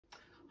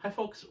Hi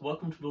folks,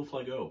 welcome to Dual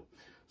Fly Go.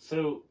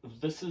 So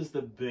this is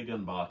the big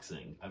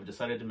unboxing. I've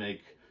decided to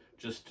make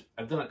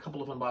I've done a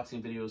couple of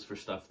unboxing videos for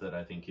stuff that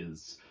I think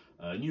is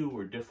new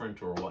or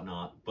different or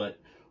whatnot, but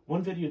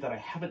one video that I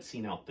haven't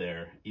seen out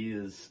there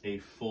is a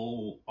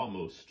full,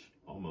 almost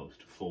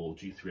full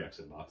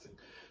G3X unboxing.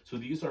 So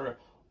these are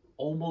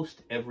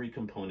almost every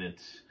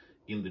component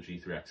in the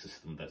G3X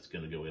system that's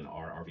going to go in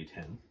our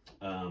RV-10.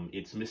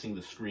 It's missing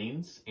the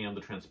screens and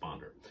the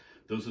transponder.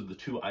 Those are the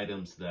two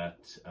items that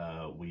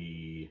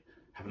we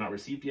have not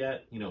received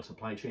yet. You know,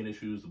 supply chain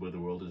issues, where the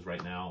world is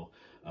right now.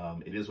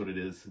 It is what it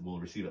is. We'll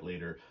receive it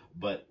later.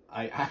 But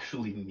I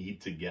actually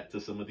need to get to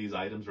some of these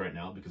items right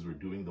now because we're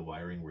doing the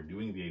wiring, we're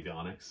doing the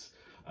avionics,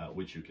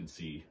 which you can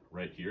see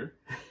right here.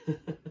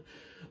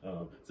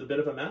 It's a bit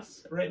of a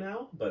mess right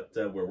now, but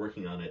we're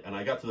working on it. And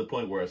I got to the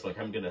point where it's like,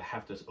 I'm going to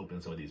have to open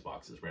some of these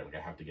boxes, right? Like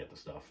I have to get the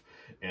stuff.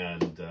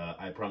 And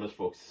I promised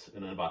folks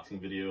an unboxing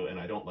video, and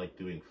I don't like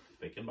doing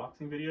fake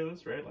unboxing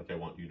videos, right? Like I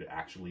want you to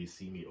actually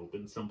see me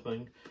open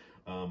something,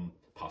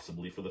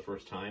 possibly for the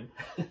first time.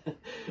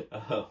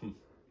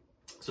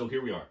 So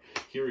here we are.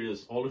 Here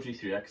is all of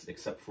G3X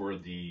except for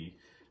the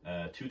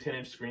two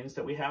 10-inch screens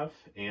that we have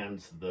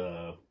and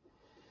the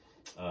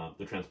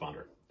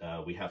transponder.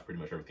 We have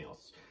pretty much everything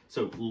else.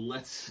 So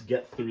let's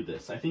get through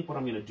this. I think what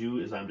I'm going to do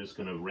is I'm just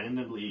going to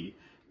randomly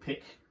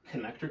pick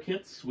connector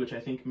kits, which I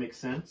think makes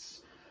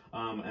sense.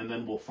 And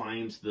then we'll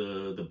find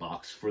the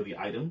box for the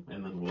item,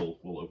 and then we'll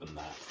open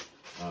that.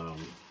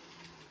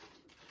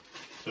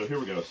 So here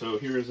we go. So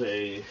here's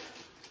a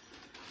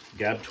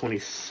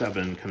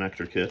GAD27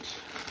 connector kit.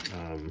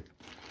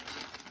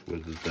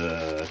 With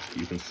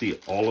you can see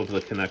all of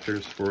the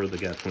connectors for the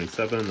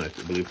GAD27. I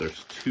believe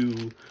there's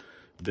two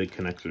big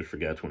connectors for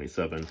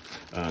GAD27.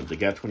 The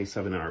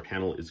GAD27 in our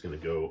panel is going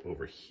to go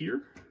over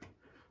here.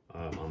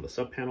 On the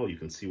sub panel, you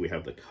can see we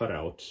have the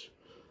cutout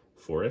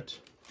for it.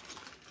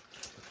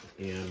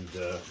 And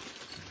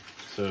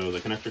so the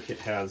connector kit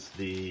has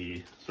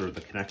the sort of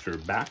the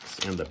connector backs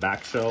and the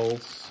back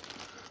shells.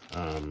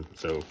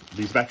 So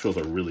these back shells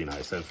are really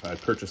nice.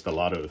 I've purchased a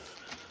lot of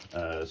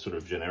sort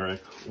of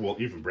generic, well,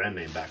 even brand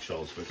name back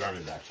shells, but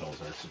Garmin back shells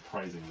are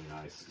surprisingly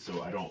nice.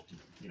 So I don't,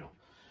 you know,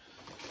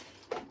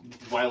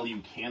 while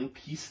you can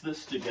piece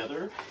this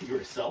together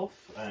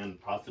yourself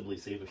and possibly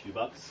save a few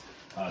bucks,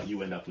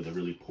 you end up with a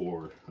really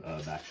poor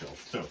back shell.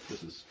 So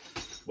this is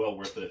well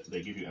worth it.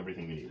 They give you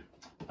everything you need.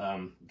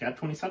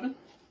 GAD27.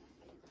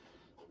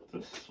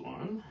 This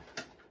one,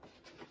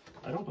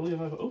 I don't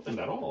believe I've opened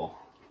at all.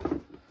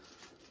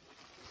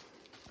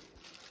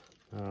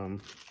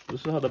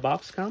 This is how the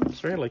box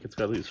comes, right? Like it's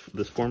got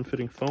this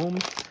form-fitting foam,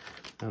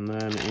 and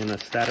then in a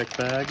static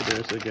bag,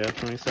 there's a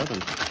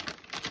GAD27.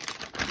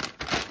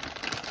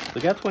 The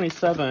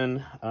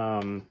GAD27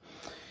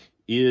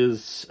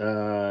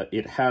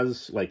 it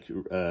has like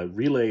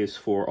relays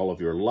for all of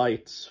your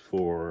lights,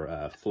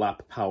 for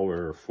flap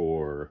power,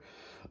 for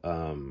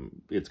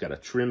it's got a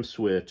trim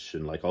switch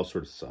and like all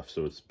sorts of stuff.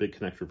 So it's a big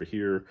connector over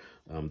here,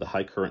 the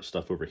high current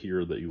stuff over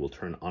here that you will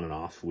turn on and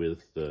off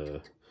with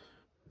the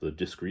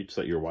discretes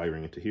that you're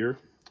wiring into here.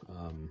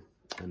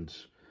 And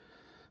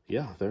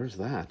yeah, there's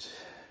that.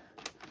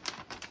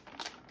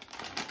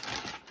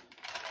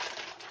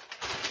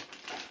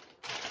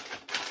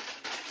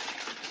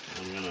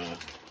 I'm gonna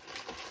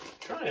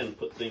try and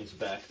put things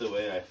back the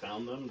way I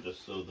found them,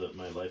 just so that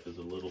my life is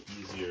a little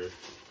easier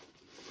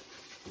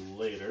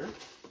later.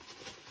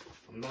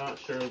 I'm not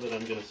sure that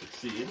I'm gonna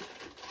succeed.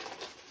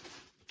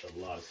 It's a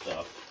lot of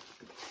stuff.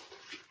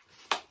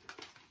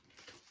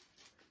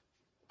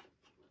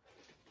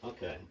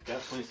 Okay,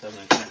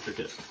 GAD27 connector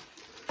kit.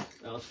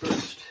 Now let's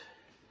first,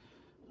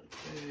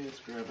 okay, let's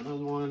grab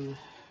another one.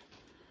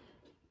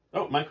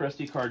 Oh, micro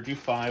SD card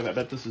G5. I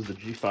bet this is the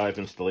G5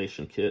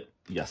 installation kit.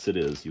 Yes, it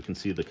is. You can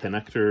see the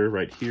connector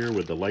right here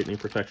with the lightning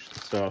protection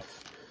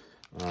stuff.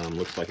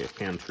 Looks like a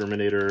CAN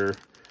terminator.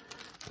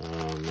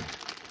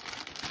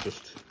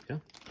 Yeah,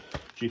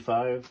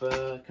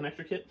 G5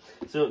 connector kit.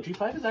 So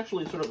G5 is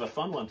actually sort of a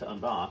fun one to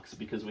unbox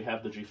because we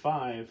have the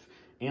G5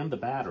 and the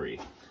battery,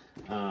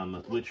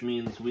 which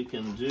means we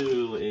can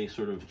do a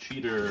sort of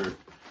cheater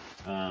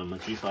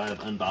G5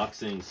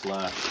 unboxing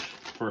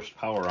 / first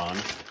power on.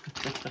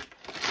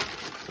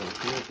 So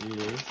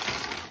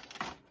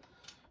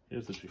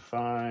here's the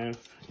G5,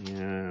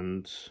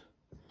 and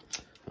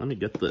let me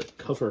get the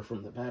cover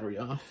from the battery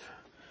off.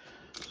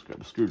 Just grab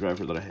a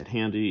screwdriver that I had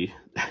handy.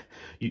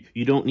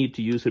 You don't need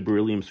to use a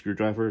beryllium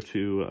screwdriver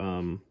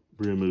to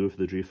remove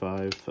the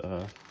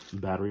G5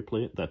 battery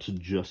plate. That's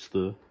just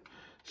the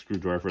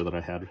screwdriver that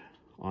I had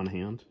on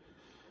hand.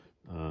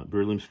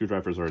 Beryllium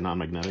screwdrivers are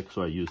non-magnetic,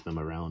 so I use them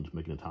around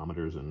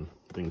magnetometers and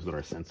things that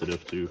are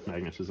sensitive to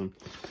magnetism.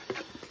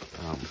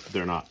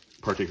 They're not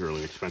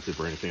particularly expensive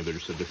or anything, they're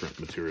just a different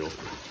material.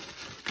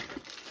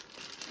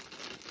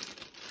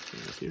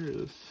 And here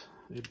is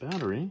a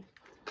battery.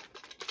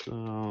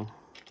 So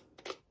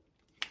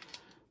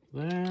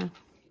there,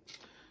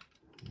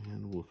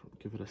 and we'll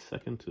give it a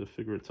second to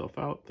figure itself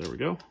out. There we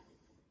go.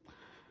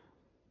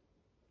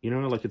 You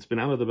know, like it's been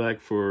out of the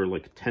bag for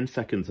like 10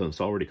 seconds and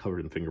it's already covered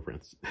in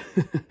fingerprints.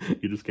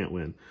 You just can't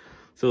win.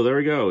 So there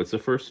we go. It's the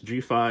first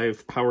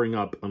G5 powering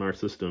up on our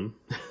system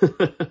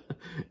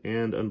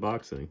and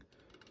unboxing.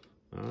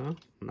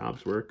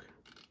 Knobs work.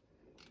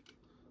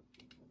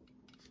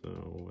 So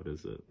what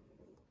is it?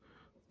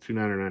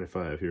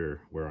 $299.95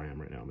 here where I am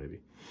right now, maybe.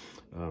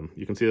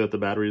 You can see that the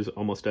battery is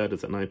almost dead.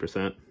 It's at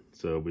 9%,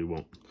 so we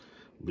won't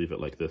leave it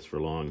like this for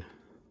long.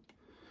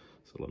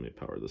 So let me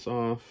power this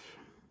off.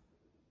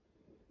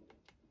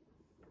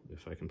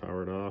 If I can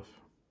power it off.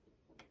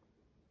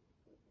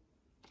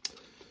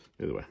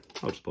 Either way,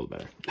 I'll just pull the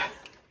battery.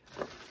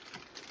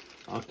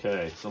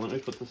 Okay, so let me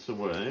put this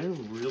away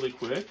really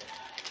quick.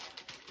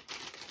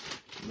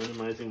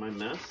 Minimizing my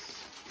mess.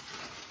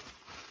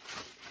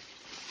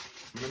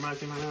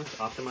 Minimizing my mess,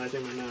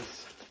 optimizing my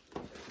mess. I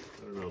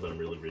don't know that I'm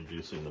really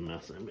reducing the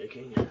mess I'm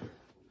making. And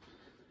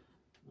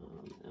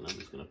I'm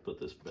just gonna put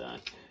this back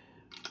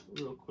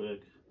real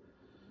quick,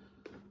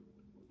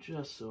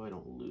 just so I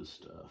don't lose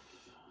stuff.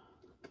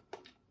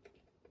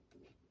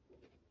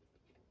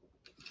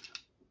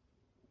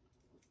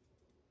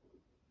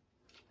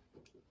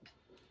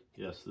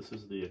 Yes, this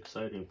is the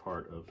exciting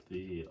part of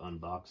the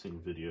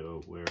unboxing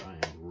video where I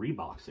am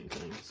reboxing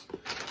things.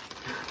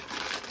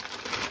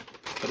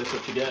 But it's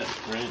what you get,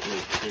 right?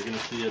 Like, you're going to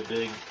see a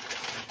big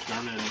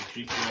German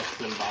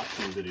G3X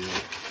unboxing video.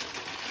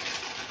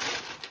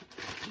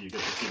 You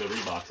get to see the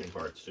reboxing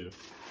parts too.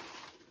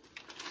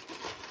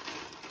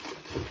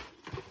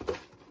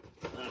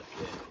 Okay.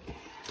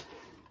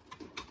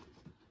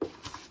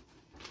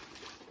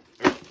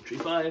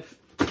 G5,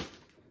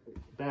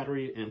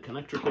 battery and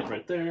connector kit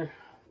right there.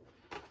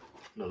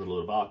 Another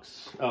little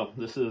box. Oh,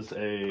 this is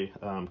a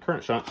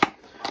current shunt.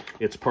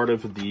 It's part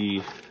of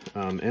the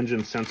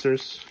engine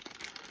sensors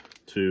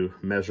to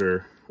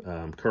measure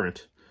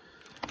current.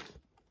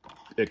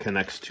 It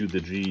connects to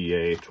the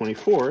GEA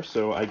 24,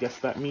 so I guess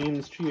that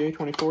means GEA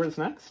 24 is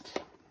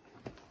next.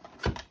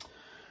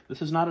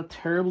 This is not a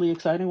terribly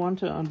exciting one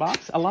to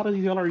unbox. A lot of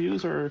these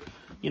LRUs are,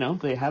 you know,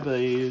 they have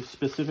a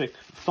specific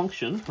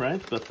function,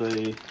 right? But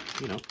they,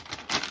 you know,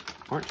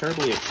 aren't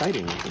terribly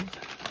exciting looking.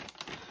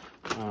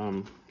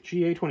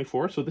 GEA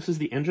 24, so this is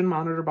the engine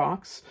monitor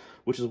box,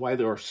 which is why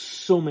there are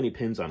so many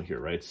pins on here,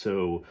 right?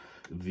 So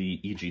the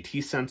EGT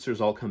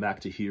sensors all come back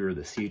to here,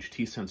 the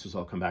CHT sensors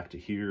all come back to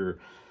here,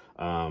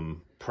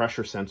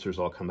 pressure sensors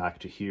all come back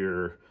to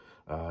here.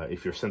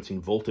 If you're sensing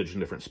voltage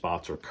in different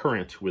spots or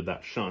current with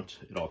that shunt,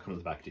 it all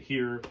comes back to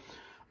here.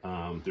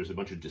 There's a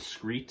bunch of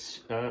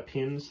discrete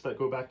pins that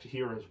go back to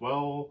here as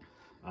well,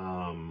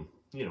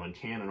 you know, and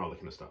CAN and all that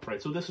kind of stuff,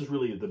 right? So this is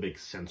really the big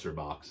sensor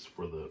box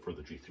for the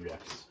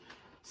G3X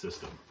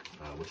system,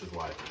 which is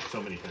why so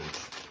many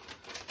pins.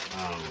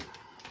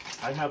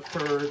 I have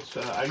heard,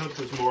 I know this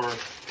is more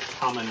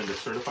common in the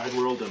certified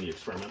world than the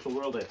experimental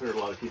world. I've heard a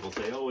lot of people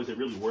say, oh, is it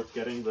really worth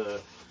getting the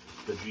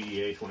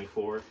GEA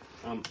 24?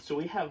 So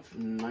we have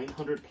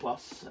 900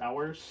 plus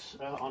hours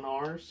on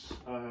ours,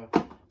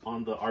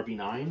 on the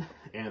RV-9,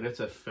 and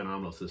it's a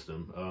phenomenal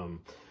system.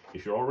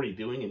 If you're already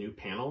doing a new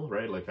panel,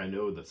 right, like I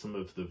know that some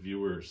of the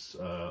viewers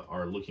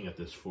are looking at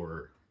this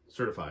for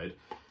certified.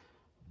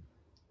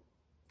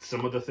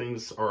 Some of the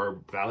things are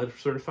valid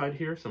certified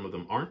here, some of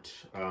them aren't.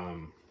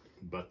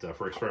 But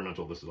for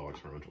experimental, this is all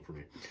experimental for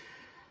me.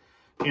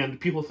 And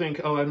people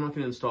think, oh, I'm not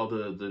going to install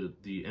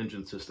the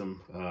engine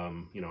system.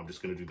 You know, I'm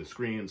just going to do the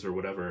screens or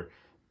whatever.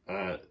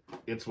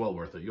 It's well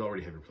worth it. You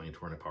already have your plane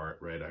torn apart,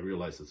 right? I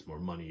realize it's more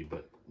money,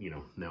 but you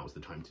know, now is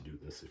the time to do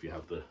this if you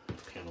have the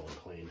panel and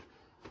plane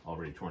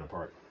already torn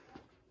apart.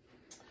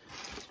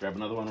 Let's grab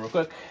another one real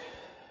quick.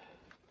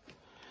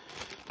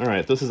 All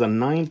right, this is a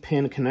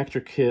 9-pin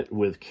connector kit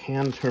with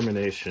CAN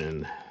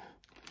termination.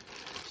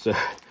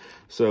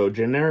 So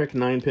generic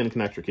 9-pin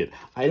connector kit.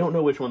 I don't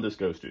know which one this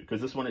goes to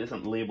because this one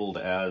isn't labeled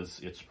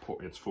as it's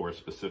for a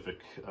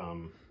specific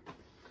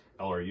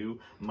LRU.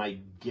 My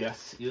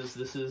guess is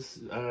this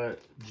is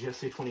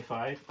GSA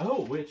 25.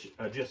 Oh, which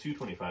GSU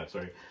 25.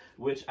 Sorry,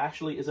 which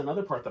actually is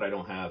another part that I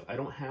don't have. I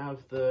don't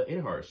have the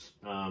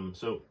ADAHRS.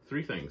 So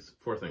four things.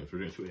 We're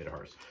doing 2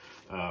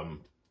 ADAHRS.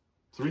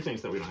 3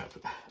 things that we don't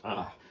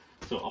have.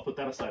 So I'll put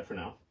that aside for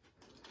now.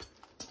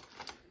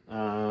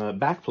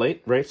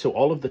 Backplate, right? So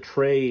all of the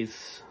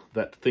trays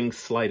that things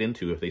slide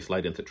into, if they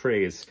slide into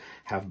trays,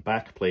 have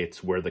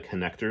backplates where the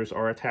connectors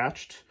are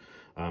attached.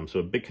 So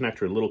a big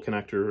connector, a little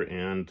connector,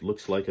 and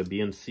looks like a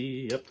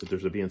BNC. Yep,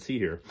 there's a BNC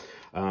here.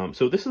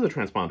 So this is a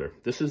transponder.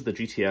 This is the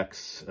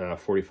GTX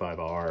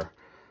 45R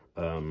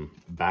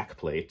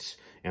backplate.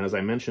 And as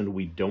I mentioned,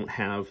 we don't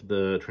have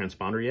the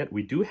transponder yet.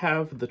 We do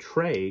have the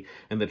tray,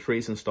 and the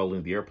tray's installed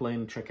in the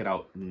airplane. Check it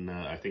out. And,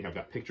 I think I've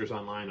got pictures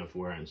online of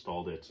where I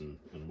installed it and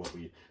what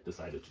we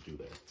decided to do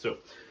there. So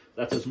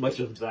that's as much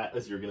of that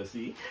as you're going to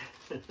see.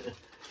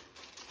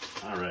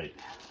 All right.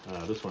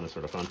 This one is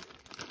sort of fun.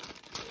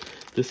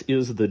 This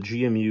is the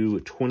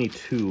GMU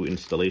 22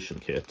 installation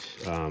kit.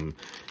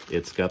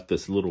 It's got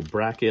this little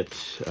bracket.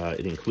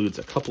 It includes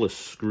a couple of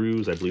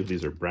screws. I believe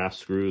these are brass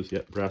screws.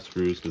 Yep, brass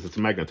screws, because it's a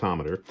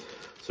magnetometer.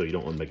 So you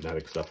don't want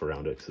magnetic stuff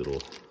around it because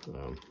it'll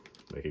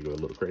make it go a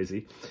little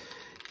crazy.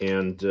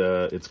 And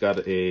it's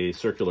got a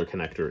circular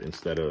connector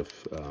instead of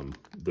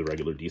the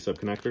regular D-sub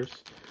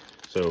connectors.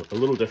 So a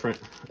little different.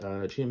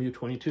 GMU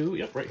 22,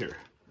 yep, right here.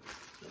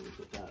 Let me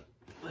put that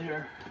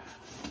there.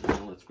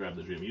 Now let's grab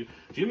the GMU.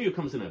 GMU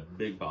comes in a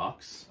big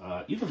box,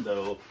 even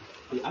though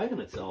the item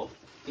itself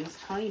is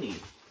tiny.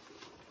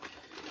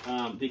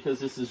 Because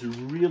this is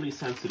really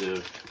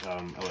sensitive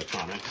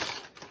electronics,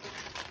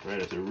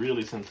 right? It's a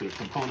really sensitive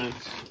component,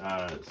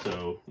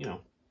 so, you know,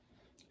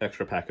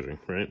 extra packaging,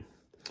 right?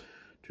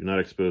 Do not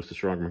expose to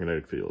strong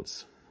magnetic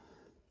fields.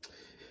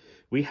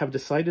 We have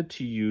decided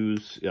to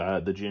use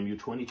the GMU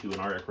 22 in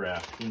our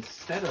aircraft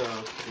instead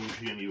of the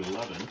GMU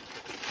 11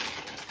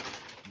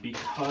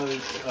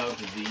 because of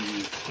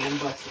the CAN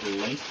bus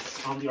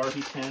lengths on the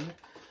RV-10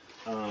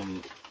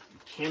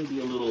 can be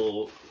a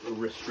little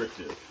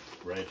restrictive.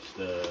 Right,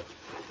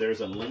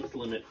 there's a length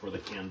limit for the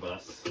CAN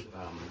bus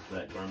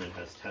that Garmin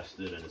has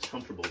tested and is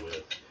comfortable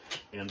with,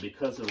 and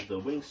because of the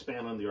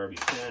wingspan on the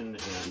RV-10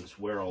 and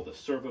where all the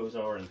servos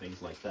are and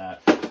things like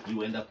that,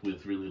 you end up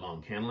with really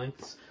long CAN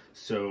lengths.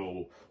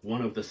 So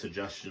one of the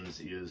suggestions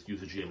is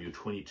use a GMU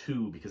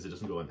 22 because it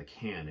doesn't go in the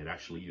CAN. It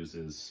actually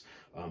uses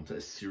a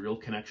serial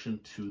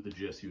connection to the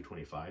GSU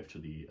 25, to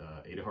the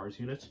ADAHRS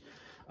unit.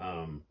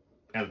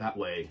 And that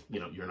way, you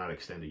know, you're not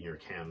extending your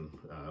CAN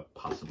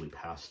possibly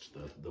past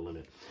the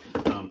limit.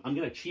 I'm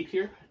going to cheat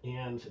here,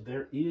 and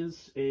there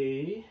is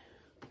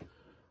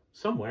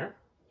somewhere,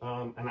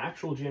 an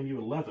actual GMU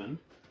 11,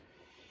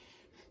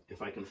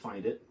 if I can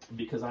find it,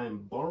 because I am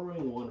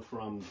borrowing one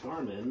from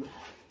Garmin.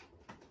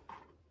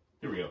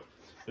 Here we go.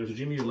 There's a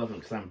GMU 11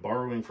 because I'm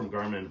borrowing from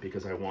Garmin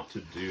because I want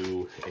to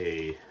do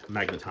a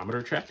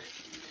magnetometer check.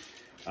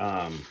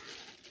 And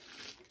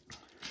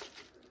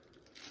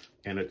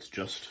it's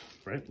just...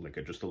 right, like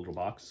just a little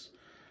box.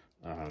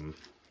 And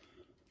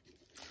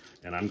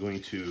I'm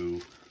going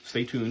to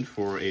stay tuned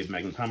for a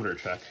magnetometer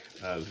check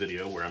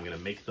video where I'm going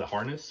to make the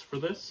harness for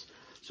this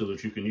so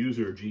that you can use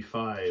your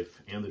G5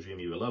 and the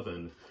GMU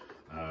 11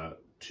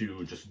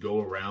 to just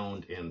go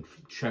around and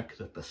check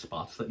that the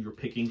spots that you're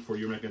picking for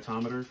your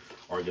magnetometer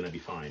are going to be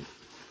fine.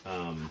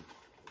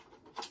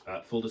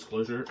 Full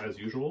disclosure, as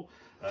usual,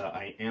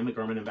 I am a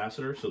Garmin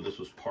ambassador, so this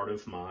was part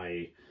of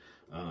my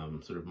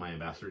sort of my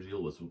ambassador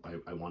deal. Was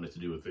I wanted to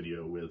do a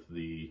video with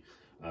the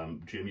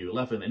GMU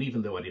 11, and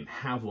even though I didn't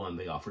have one,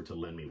 they offered to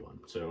lend me one.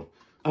 So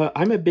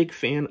I'm a big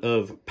fan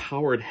of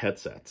powered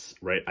headsets,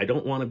 right? I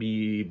don't want to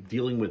be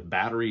dealing with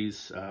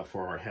batteries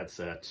for our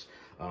headset,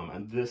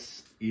 and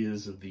this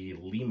is the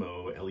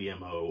LEMO,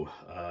 L-E-M-O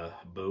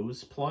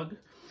Bose plug.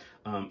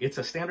 It's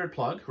a standard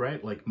plug,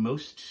 right? Like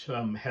most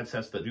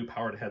headsets that do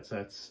powered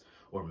headsets,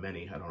 or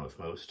many, I don't know if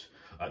most,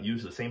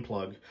 use the same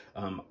plug.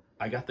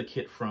 I got the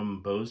kit from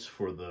Bose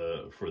for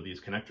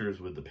these connectors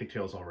with the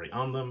pigtails already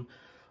on them.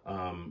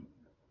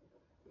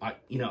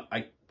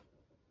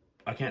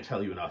 I can't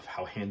tell you enough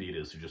how handy it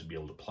is to just be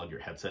able to plug your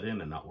headset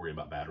in and not worry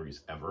about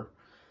batteries ever.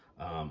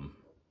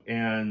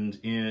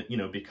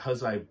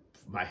 Because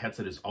my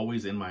headset is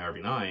always in my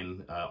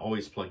RV-9,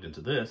 always plugged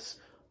into this,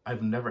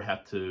 I've never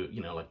had to,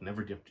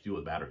 never have to deal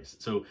with batteries.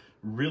 So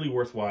really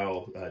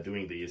worthwhile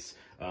doing these.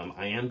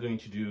 I am going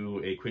to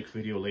do a quick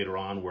video later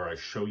on where I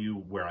show you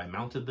where I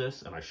mounted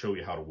this and I show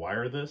you how to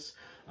wire this.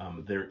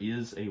 There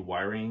is a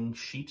wiring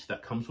sheet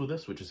that comes with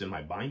this, which is in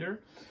my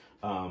binder.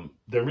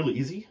 They're really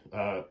easy.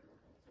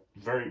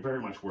 Very, very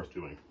much worth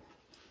doing.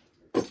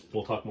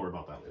 We'll talk more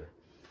about that later.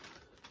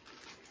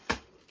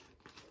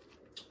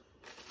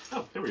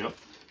 Oh, there we go.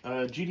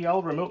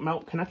 GDL remote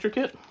mount connector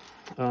kit.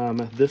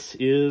 This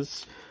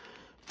is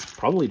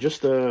probably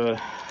just a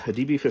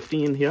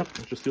DB15. Yep,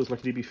 it just feels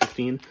like a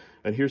DB15.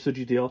 And here's the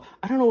GDL.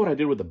 I don't know what I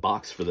did with the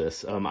box for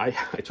this. I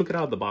took it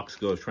out of the box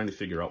because I was trying to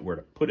figure out where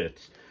to put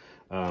it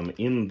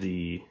in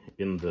the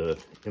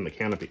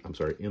canopy. I'm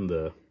sorry, in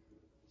the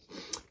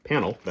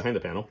panel, behind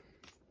the panel.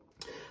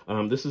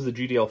 This is the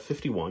GDL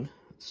 51,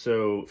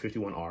 so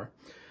 51R,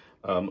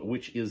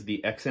 which is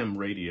the XM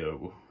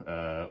radio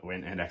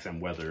and XM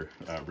weather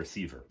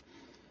receiver.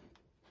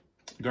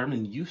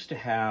 Garmin used to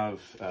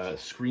have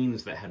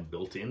screens that had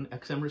built-in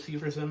XM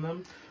receivers in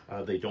them.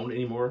 They don't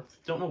anymore.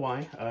 Don't know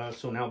why.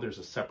 So now there's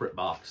a separate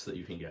box that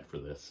you can get for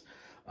this.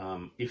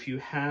 If you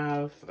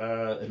have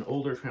an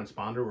older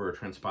transponder or a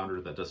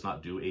transponder that does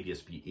not do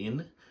ADS-B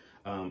in,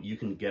 you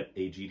can get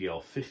a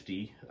GDL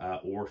 50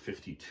 or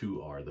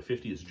 52R. The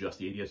 50 is just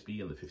the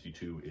ADS-B and the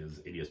 52 is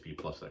ADS-B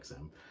plus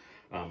XM.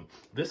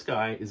 This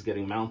guy is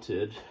getting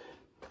mounted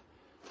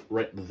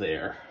right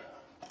there.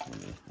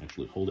 Let me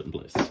actually hold it in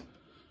place.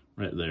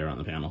 Right there on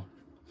the panel.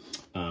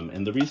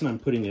 And the reason I'm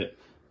putting it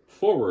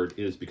forward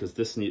is because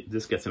this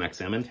gets an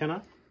XM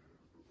antenna.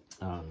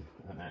 An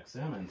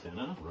XM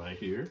antenna right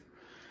here,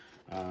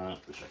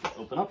 which I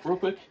can open up real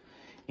quick.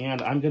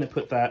 And I'm going to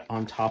put that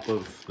on top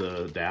of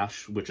the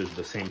dash, which is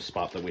the same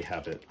spot that we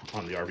have it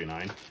on the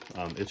RV-9.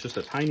 It's just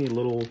a tiny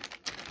little,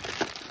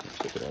 let's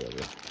take it out of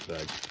the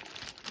bag.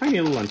 Tiny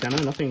little antenna,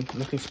 nothing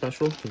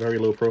special, very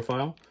low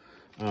profile.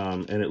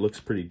 And it looks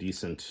pretty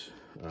decent,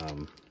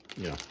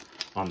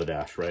 on the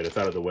dash, right? It's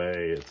out of the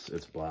way,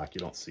 it's black, you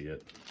don't see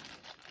it.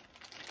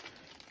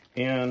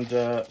 And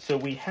so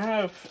we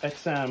have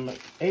XM,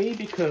 A,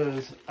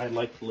 because I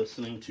like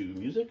listening to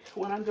music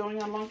when I'm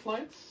going on long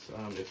flights.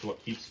 It's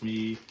what keeps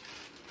me,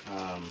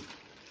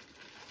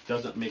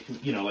 doesn't make me,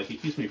 you know, like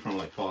it keeps me from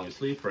like falling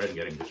asleep, right, and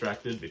getting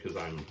distracted because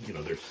I'm, you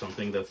know, there's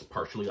something that's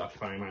partially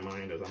occupying my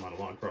mind as I'm on a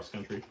long cross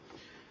country.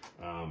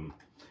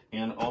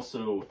 And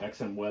also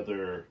XM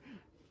weather,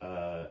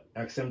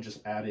 XM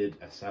just added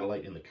a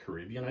satellite in the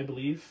Caribbean, I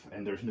believe,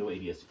 and there's no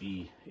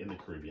ADS-B in the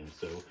Caribbean,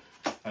 so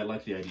I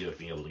like the idea of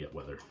being able to get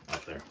weather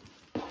out there.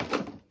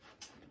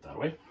 That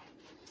way.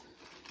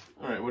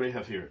 All right, what do you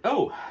have here?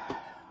 Oh,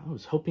 I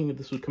was hoping that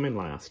this would come in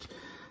last.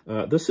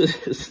 This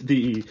is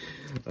the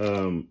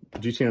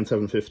GTN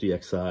 750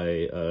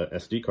 Xi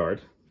SD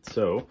card.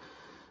 So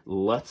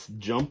let's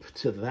jump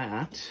to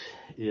that.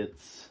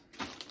 It's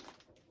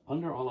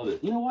under all of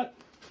it. You know what?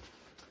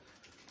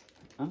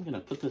 I'm going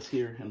to put this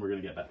here and we're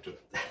going to get back to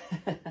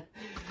it.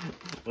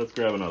 Let's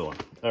grab another one.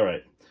 All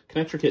right.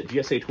 Connector Kit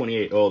GSA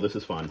 28. Oh, this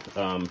is fun.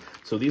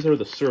 So these are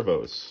the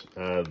servos.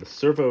 The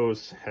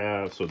servos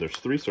have, so there's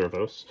 3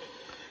 servos,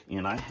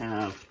 and I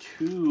have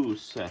 2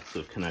 sets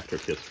of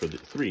connector kits for the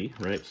 3,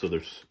 right? So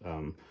there's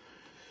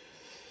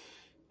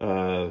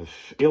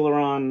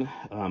aileron,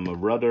 a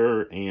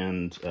rudder,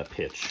 and a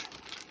pitch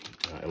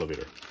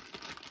elevator.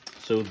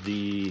 So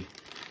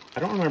I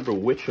don't remember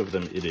which of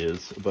them it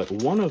is, but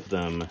one of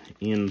them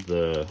in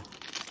the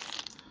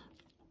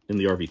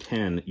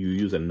RV-10, you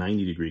use a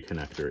 90-degree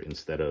connector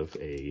instead of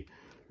a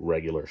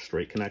regular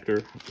straight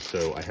connector.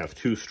 So I have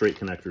 2 straight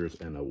connectors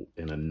and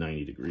a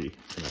 90-degree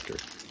connector.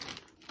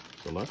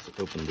 So let's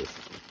open this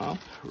up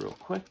real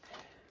quick.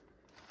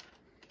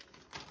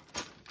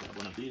 Got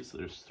one of these.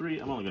 There's 3.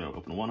 I'm only going to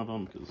open one of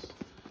them because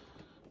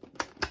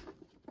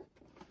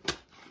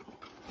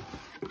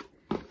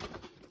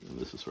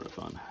this is sort of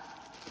fun.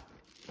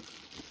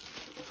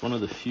 It's one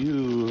of the few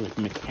like,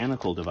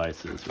 mechanical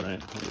devices,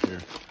 right? Over here.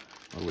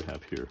 What do we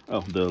have here? Oh,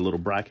 the little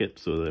bracket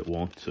so that it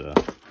won't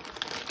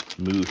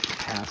move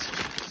past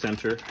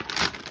center.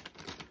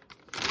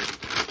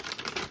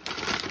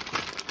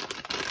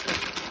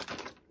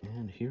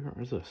 And here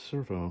is a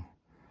servo.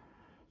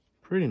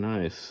 Pretty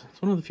nice.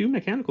 It's one of the few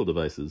mechanical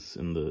devices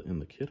in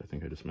the kit. I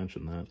think I just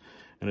mentioned that.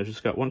 And it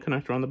just got one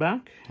connector on the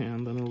back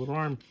and then a little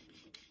arm.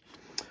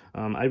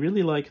 I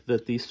really like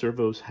that these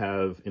servos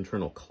have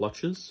internal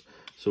clutches,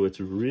 so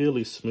it's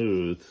really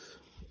smooth.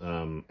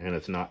 And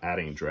it's not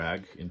adding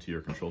drag into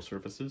your control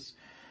surfaces.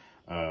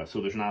 So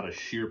there's not a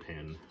shear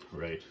pin,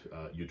 right?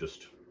 You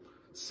just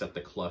set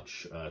the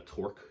clutch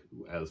torque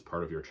as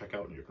part of your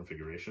checkout and your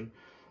configuration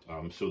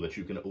so that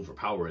you can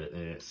overpower it,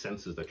 and it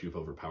senses that you've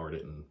overpowered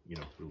it and, you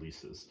know,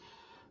 releases.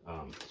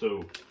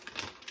 So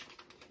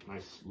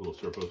nice little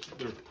servos.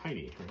 They're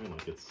tiny, right?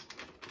 Like it's,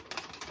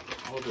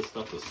 all of this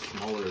stuff is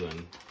smaller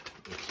than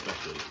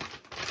expected.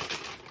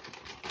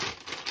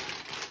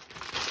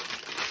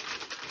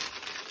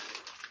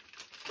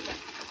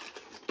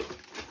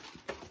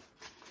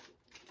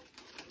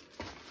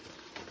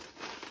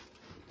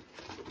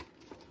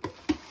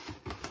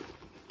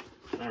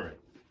 All right,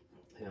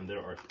 and there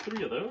are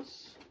 3 of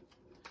those.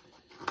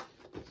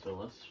 So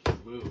let's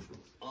remove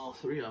all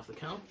 3 off the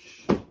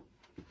couch. And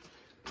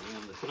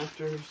the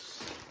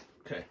connectors.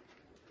 Okay.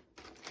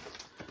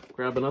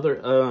 Grab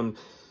another.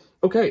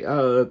 Okay,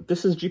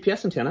 this is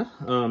GPS antenna.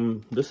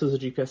 This is a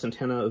GPS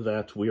antenna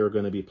that we are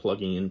going to be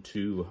plugging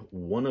into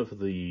one of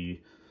the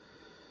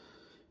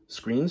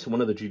screens,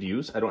 one of the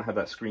GDUs. I don't have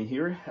that screen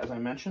here, as I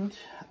mentioned.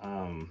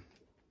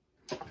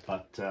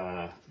 But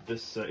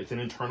this it's an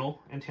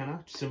internal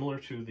antenna, similar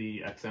to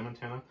the XM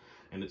antenna,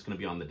 and it's going to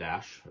be on the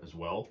dash as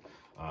well,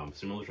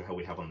 similar to how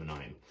we have on the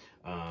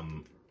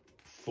 9.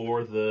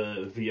 For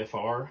the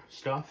VFR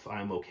stuff,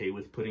 I'm okay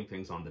with putting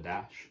things on the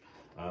dash.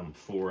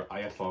 For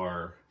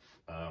IFR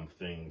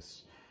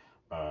things,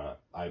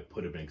 I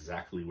put them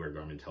exactly where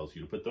Garmin tells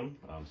you to put them.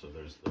 So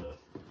there's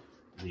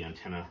the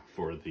antenna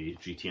for the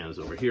GTNs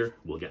over here.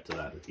 We'll get to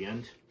that at the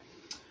end.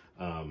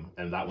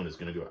 And that one is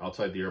going to go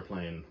outside the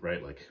airplane,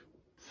 right? Like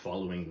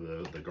following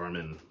the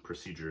Garmin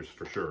procedures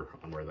for sure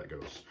on where that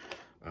goes.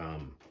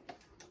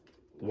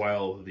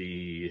 While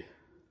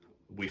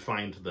we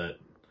find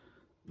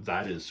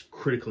that is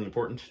critically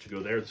important to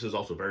go there, this is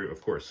also very,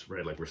 of course,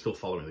 right, like we're still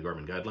following the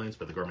Garmin guidelines,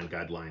 but the Garmin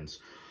guidelines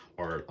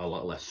are a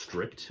lot less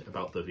strict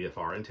about the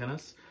VFR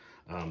antennas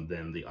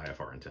than the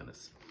IFR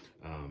antennas.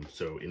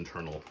 So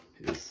internal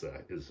is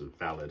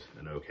valid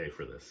and okay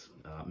for this.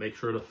 Make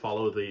sure to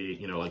follow the,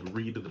 you know, like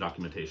read the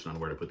documentation on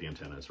where to put the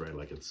antennas, right?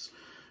 Like it's,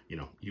 you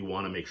know, you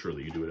want to make sure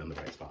that you do it in the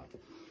right spot.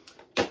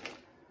 Okay.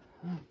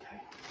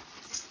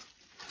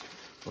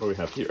 What do we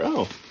have here?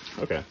 Oh,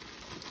 okay.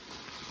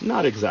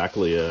 Not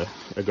exactly a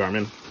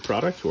Garmin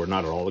product, or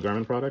not at all a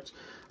Garmin product.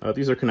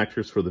 These are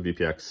connectors for the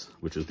VPX,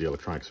 which is the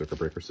electronic circuit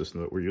breaker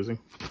system that we're using.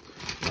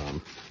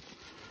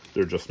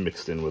 They're just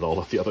mixed in with all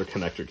of the other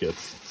connector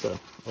kits. So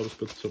I'll just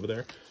put this over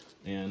there.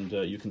 And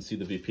you can see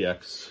the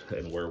VPX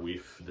and where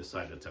we've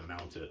decided to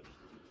mount it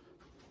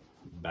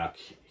back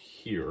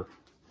here.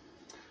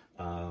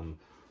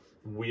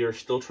 We are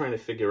still trying to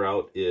figure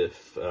out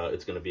if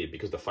it's going to be,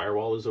 because the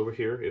firewall is over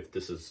here, if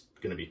this is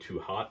going to be too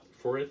hot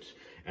for it.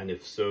 And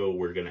if so,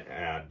 we're going to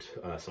add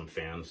some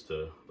fans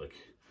to like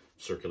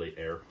circulate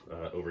air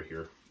over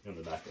here in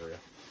the back area.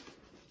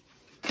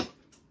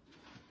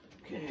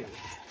 Okay.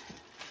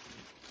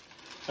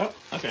 Oh,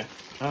 okay.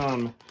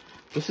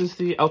 This is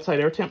the outside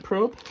air temp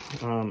probe.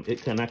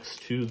 It connects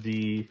to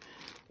the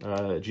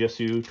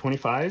GSU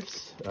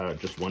 25s,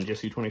 just one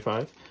GSU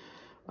 25.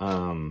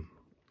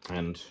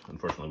 And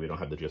unfortunately, we don't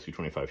have the GSU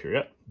 25 here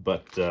yet.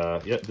 But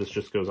yeah, this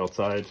just goes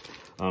outside.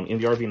 In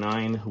the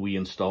RV-9, we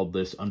installed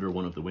this under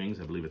one of the wings.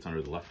 I believe it's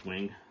under the left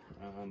wing,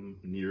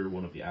 near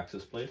one of the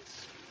access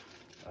plates.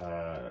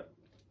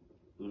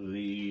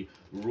 The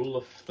rule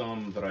of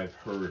thumb that I've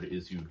heard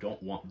is you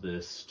don't want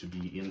this to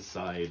be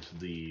inside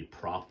the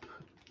prop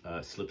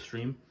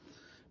slipstream,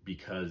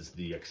 because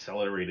the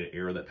accelerated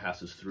air that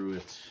passes through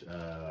it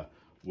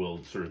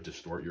will sort of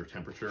distort your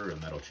temperature, and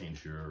that'll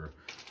change your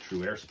true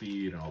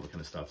airspeed and all that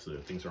kind of stuff, so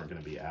things aren't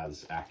going to be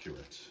as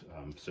accurate.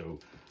 So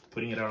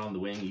putting it out on the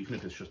wing, even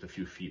if it's just a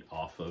few feet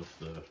off of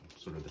the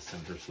sort of the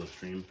center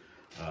slipstream,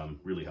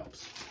 really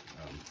helps.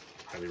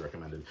 Highly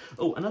recommended.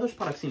 Oh, another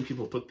spot I've seen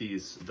people put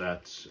these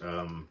that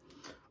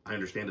I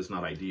understand is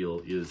not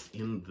ideal is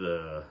in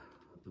the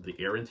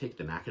air intake,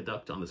 the NACA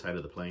duct on the side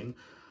of the plane.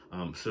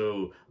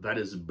 So that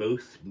is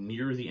both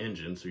near the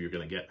engine, so you're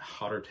going to get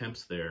hotter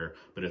temps there,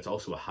 but it's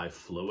also a high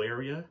flow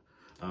area.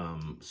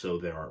 So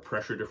there are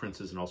pressure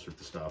differences and all sorts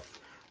of stuff.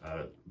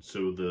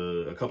 So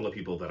a couple of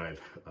people that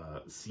I've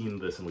seen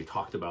this and we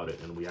talked about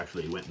it and we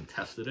actually went and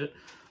tested it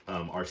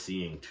are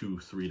seeing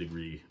 2-3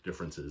 degree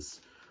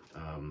differences,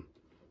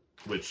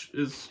 which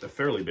is a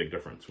fairly big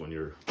difference when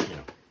you're,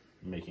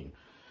 making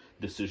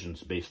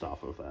decisions based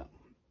off of that.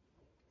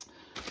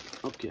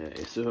 Okay,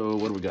 so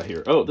what do we got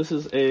here? Oh, this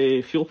is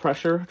a fuel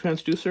pressure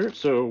transducer.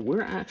 So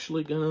we're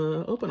actually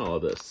gonna open all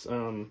of this.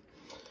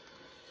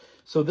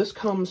 So this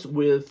comes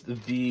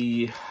with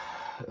the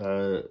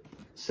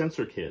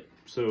sensor kit.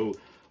 So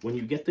when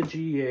you get the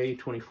GEA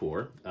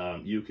 24,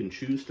 you can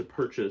choose to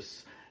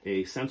purchase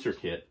a sensor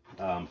kit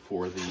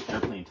for the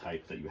airplane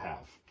type that you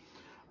have.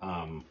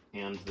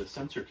 And the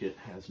sensor kit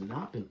has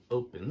not been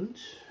opened.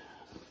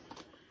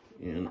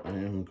 And I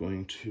am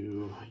going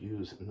to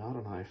use not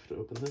a knife to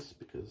open this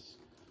because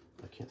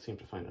I can't seem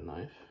to find a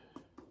knife.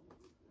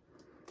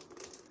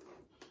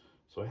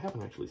 So I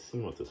haven't actually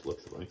seen what this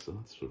looks like, so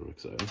that's sort of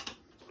exciting.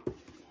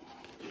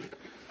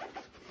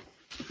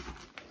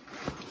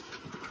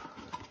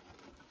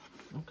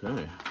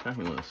 Okay,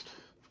 packing list.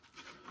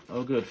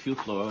 Oh good, fuel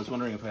flow. I was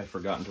wondering if I had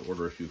forgotten to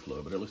order a fuel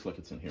flow, but it looks like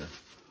it's in here.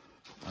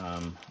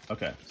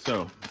 Okay,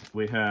 so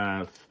we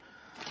have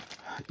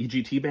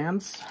EGT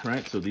bands,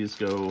 right? So these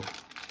go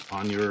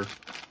on your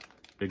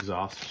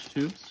exhaust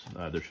tubes.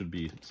 There should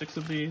be 6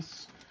 of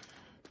these.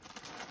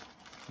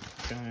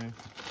 Okay.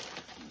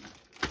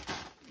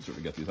 Sort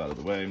of get these out of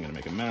the way. I'm going to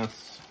make a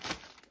mess.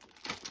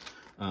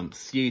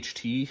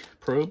 CHT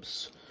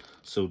probes.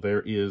 So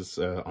there is,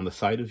 on the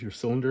side of your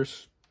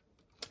cylinders,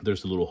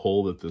 there's a little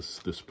hole that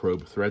this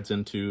probe threads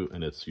into,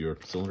 and it's your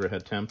cylinder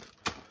head temp.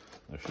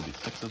 There should be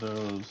 6 of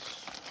those.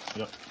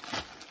 Yep.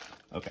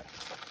 Okay.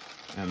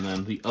 And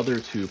then the other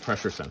 2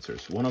 pressure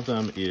sensors. One of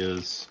them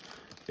is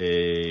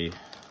well,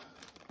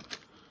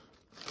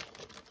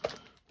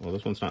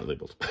 this one's not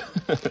labeled.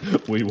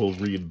 We will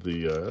read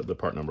the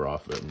part number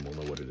off it and we'll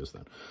know what it is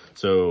then.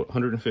 So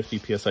 150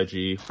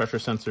 PSIG pressure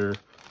sensor,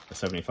 a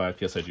 75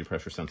 PSIG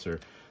pressure sensor,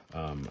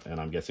 and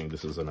I'm guessing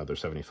this is another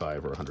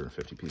 75 or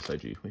 150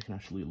 PSIG. We can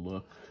actually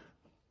look.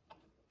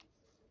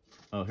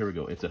 Oh, here we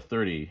go. It's a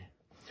 30.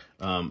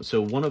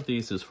 So one of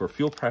these is for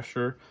fuel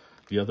pressure.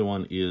 The other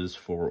one is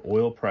for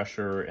oil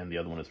pressure, and the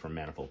other one is for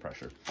manifold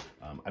pressure.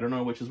 I don't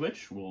know which is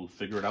which. We'll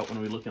figure it out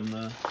when we look in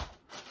the,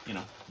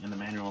 in the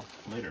manual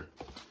later.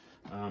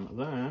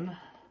 Then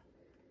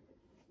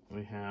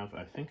we have,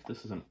 I think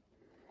this is an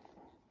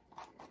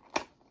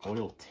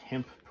oil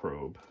temp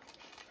probe.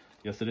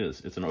 Yes, it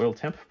is. It's an oil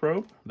temp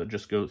probe that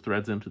just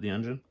threads into the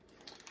engine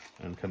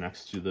and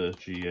connects to the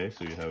GEA,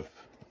 so you have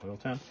oil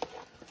temp.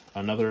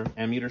 Another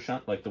ammeter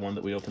shunt like the one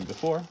that we opened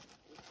before.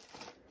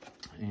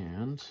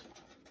 And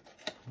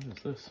what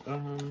is this?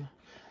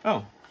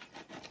 Oh,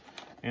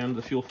 and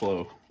the fuel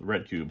flow, the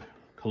red cube,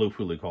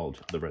 colloquially called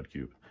the red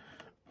cube.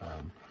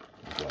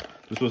 As well.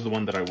 This was the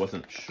one that I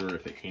wasn't sure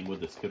if it came with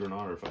this kit or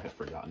not, or if I had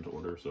forgotten to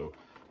order, so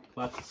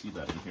glad to see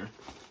that in here.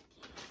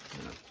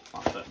 I'm gonna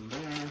pop that in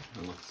there,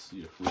 and let's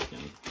see if we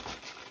can.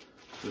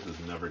 This is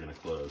never gonna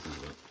close,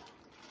 is it?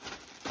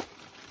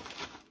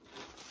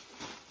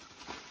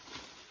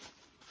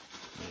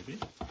 Maybe.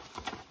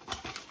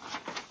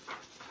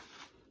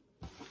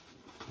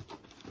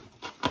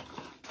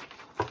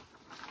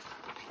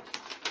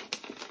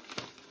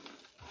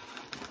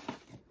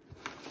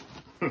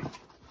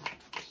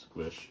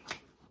 Squish.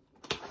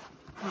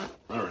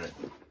 All right.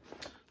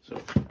 So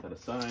put that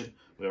aside.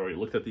 We already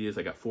looked at these.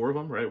 I got 4 of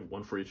them, right?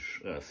 1 for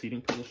each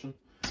seating position.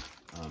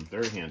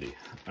 Very handy.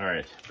 All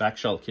right. Back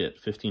shell kit,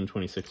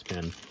 1526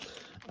 pin.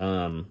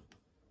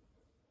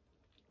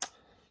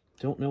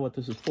 don't know what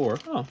this is for.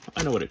 Oh,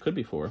 I know what it could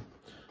be for.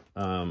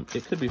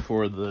 It could be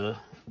for the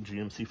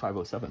GMC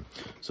 507.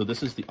 So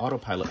this is the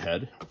autopilot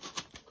head.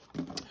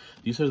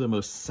 These are the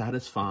most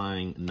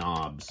satisfying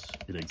knobs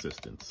in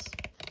existence,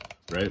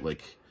 right?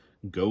 Like,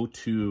 go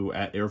to,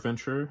 at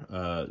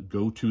AirVenture,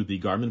 go to the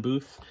Garmin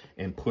booth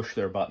and push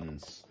their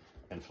buttons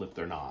and flip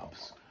their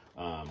knobs.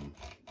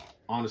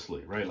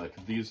 Honestly, right? Like,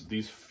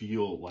 these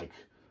feel like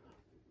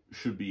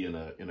should be in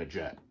a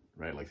jet,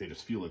 right? Like, they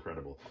just feel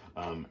incredible.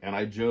 And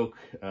I joke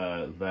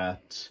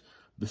that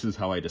this is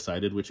how I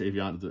decided which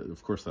avionics,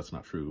 of course that's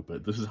not true,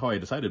 but this is how I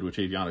decided which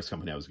avionics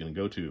company I was going to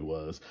go to.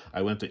 Was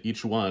I went to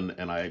each one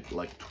and I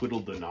like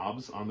twiddled the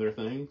knobs on their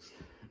things,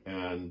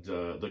 and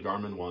the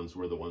Garmin ones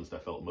were the ones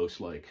that felt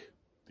most like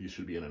these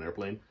should be in an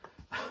airplane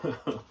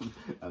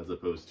as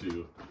opposed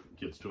to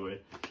kid's toy.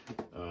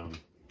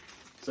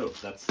 So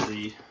that's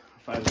the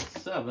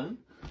 507.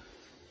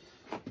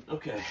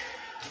 Okay,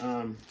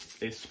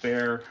 a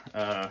spare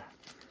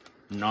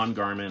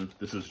non-Garmin.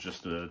 This is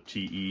just a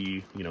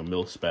TE,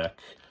 mil-spec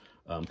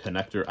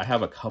connector. I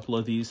have a couple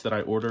of these that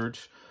I ordered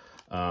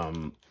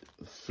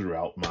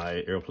throughout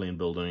my airplane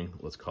building,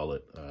 let's call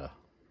it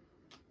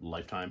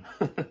lifetime,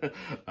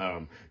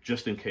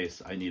 just in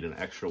case I need an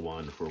extra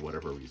one for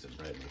whatever reason,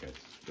 right? Like, I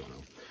just don't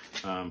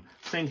know.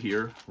 Same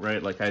here,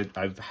 right? Like,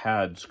 I've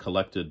had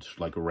collected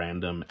like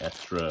random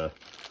extra,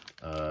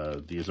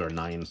 these are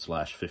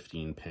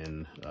 9/15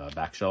 pin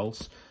back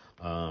shells.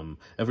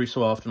 Every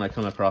so often I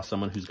come across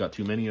someone who's got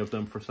too many of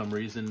them for some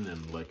reason,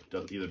 and like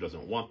either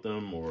doesn't want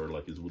them or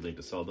like is willing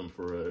to sell them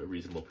for a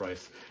reasonable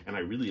price. And I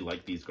really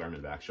like these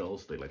Garmin back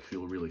shells. They like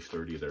feel really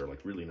sturdy. They're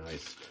like really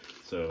nice.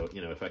 So,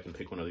 if I can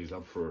pick one of these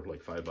up for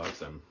like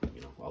 $5,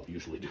 I'll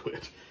usually do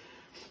it.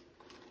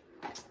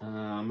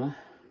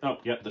 Oh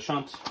yeah, the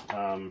shunt.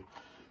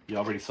 You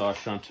already saw a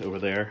shunt over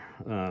there.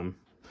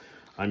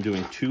 I'm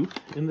doing 2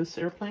 in this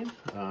airplane,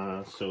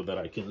 so that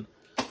I can,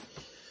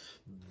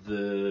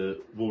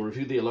 we'll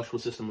review the electrical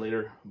system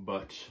later,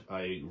 but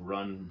I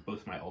run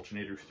both my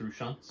alternators through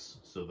shunts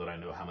so that I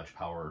know how much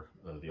power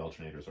the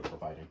alternators are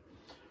providing,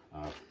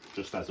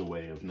 just as a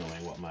way of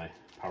knowing what my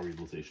power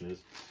utilization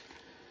is.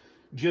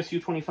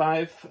 GSU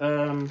 25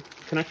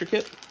 connector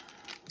kit.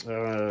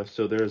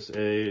 So there's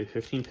a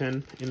 15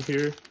 pin in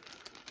here,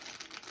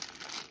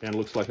 and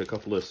looks like a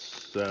couple of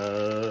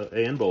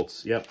AN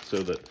bolts. Yep,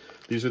 so that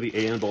these are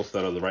the AN bolts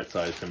that are the right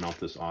size to mount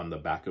this on the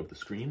back of the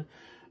screen.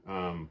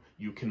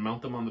 You can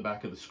mount them on the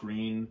back of the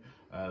screen.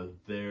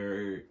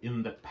 They're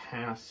in the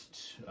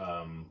past,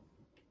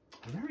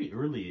 very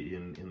early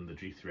in the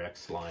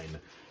G3X line,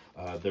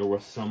 there were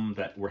some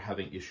that were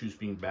having issues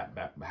being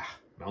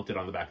mounted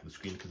on the back of the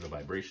screen because of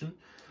vibration.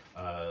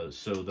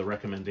 So the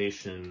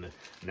recommendation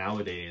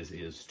nowadays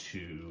is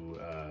to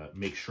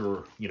make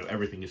sure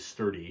everything is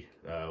sturdy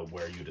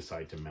where you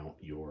decide to mount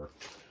your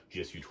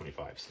GSU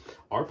 25s.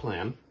 Our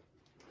plan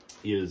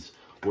is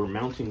we're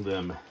mounting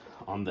them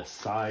on the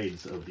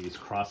sides of these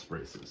cross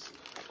braces,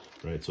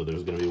 right? So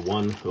there's going to be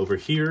one over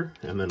here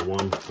and then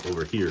one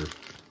over here.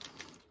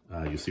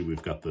 You see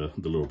we've got the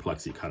little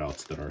plexi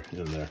cutouts that are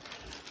in there,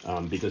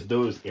 because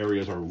those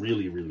areas are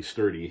really, really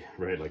sturdy,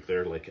 right? Like,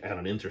 they're like at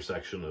an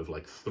intersection of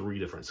like 3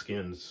 different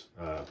skins,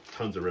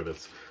 tons of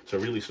rivets, so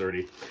really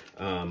sturdy.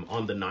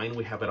 On the 9,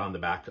 we have it on the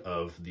back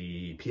of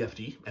the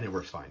PFD, and it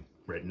works fine,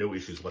 right? No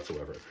issues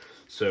whatsoever.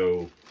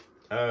 So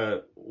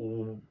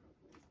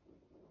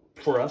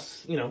for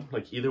us,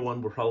 like, either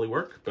one would probably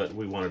work, but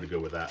we wanted to go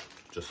with that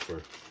just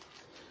for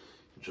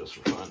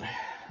fun.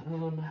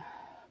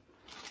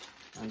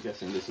 I'm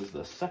guessing this is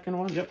the second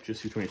one. Yep,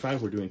 GSU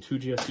 25. We're doing 2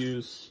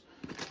 GSUs.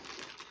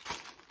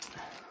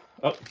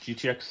 Oh,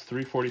 GTX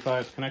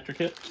 345 connector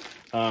kit.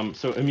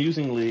 So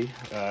amusingly, is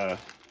there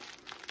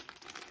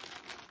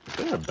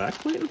a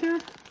backplate in here?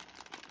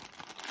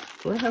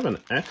 Do I have an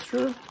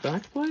extra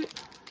backplate?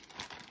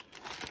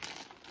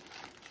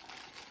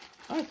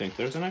 I think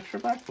there's an extra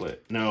backplate.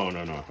 No.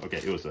 Okay,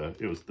 it was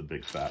the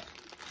big fat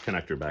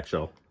connector back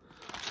shell.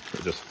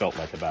 It just felt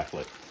like a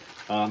backplate.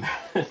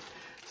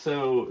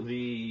 So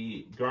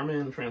the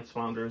Garmin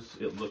transponders,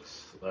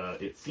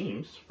 it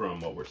seems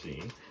from what we're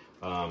seeing,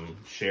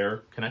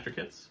 share connector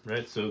kits,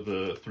 right? So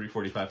the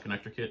 345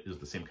 connector kit is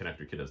the same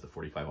connector kit as the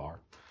 45R.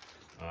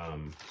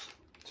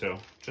 So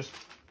just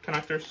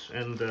connectors,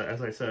 and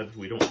as I said,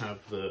 we don't have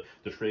the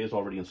tray is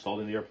already installed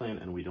in the airplane,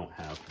 and we don't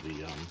have the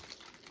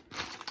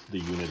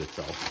unit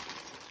itself.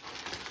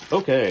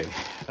 Okay,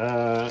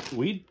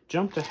 we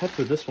jumped ahead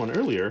for this one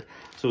earlier.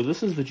 So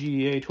this is the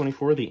GEA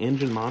 24, the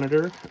engine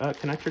monitor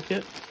connector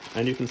kit,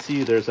 and you can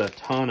see there's a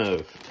ton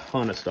of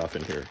stuff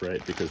in here,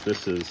 right? Because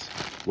this is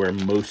where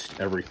most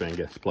everything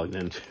gets plugged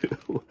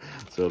into.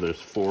 So there's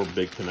 4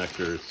 big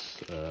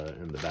connectors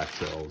in the back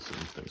shells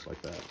and things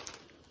like that.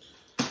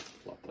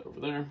 Flop that over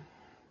there.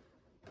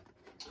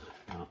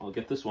 I'll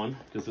get this one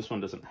because this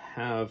one doesn't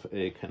have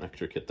a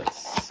connector kit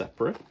that's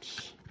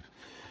separate.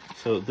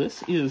 So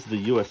this is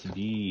the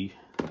USB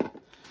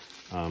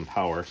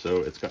power. So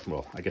it's got,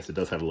 well, I guess it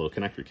does have a little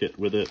connector kit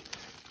with it,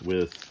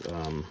 with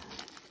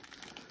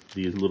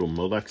these little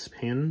Molex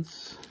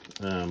pins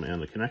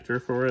and the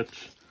connector for it.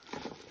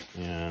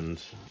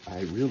 and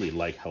I really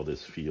like how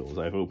this feels.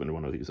 I've opened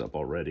one of these up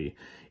already.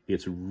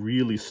 It's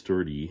really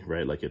sturdy,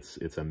 right? Like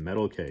it's a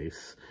metal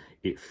case.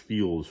 It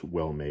feels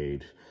well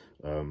made.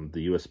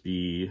 The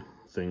USB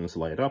things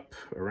light up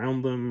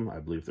around them. I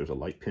believe there's a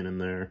light pin in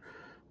there.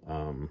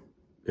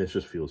 It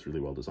just feels really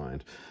well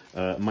designed.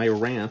 My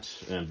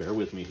rant, and bear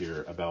with me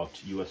here, about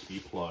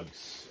USB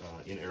plugs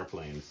in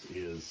airplanes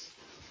is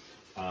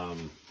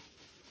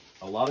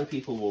a lot of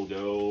people will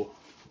go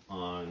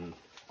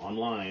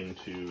online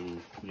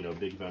to, you know,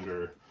 big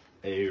vendor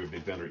A or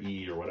big vendor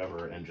E or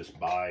whatever and just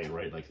buy,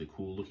 right, like the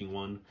cool looking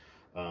one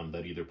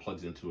that either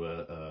plugs into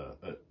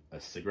a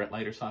cigarette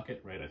lighter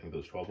socket, right? I think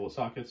those 12-volt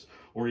sockets,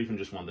 or even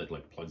just one that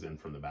like plugs in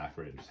from the back,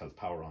 right? It just has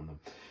power on them.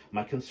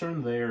 My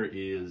concern there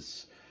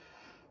is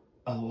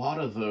a lot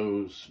of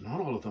those,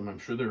 not all of them, I'm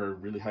sure there are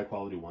really high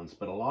quality ones,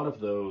 but a lot of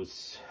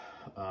those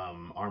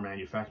are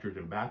manufactured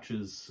in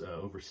batches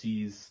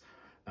overseas,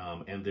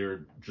 and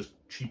they're just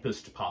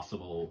cheapest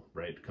possible,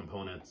 right,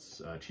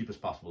 components,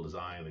 cheapest possible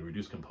design. They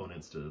reduce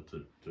components to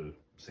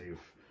save,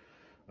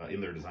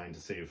 in their design to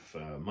save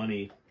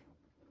money,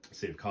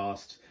 save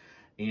cost,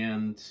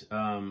 and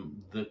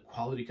the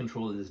quality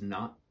control is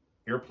not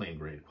airplane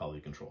grade quality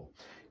control.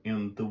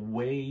 And the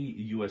way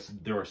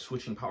there are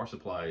switching power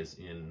supplies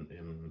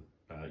in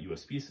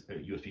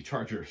USB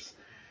chargers,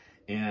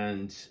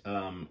 and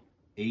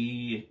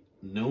a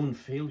known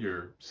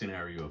failure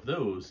scenario of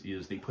those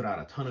is they put out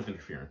a ton of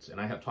interference.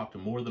 And I have talked to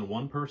more than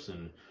one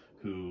person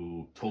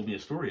who told me a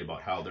story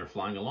about how they're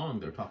flying along,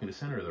 they're talking to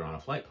center, they're on a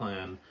flight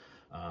plan,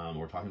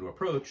 or talking to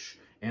approach,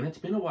 and it's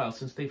been a while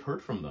since they've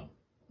heard from them,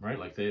 right?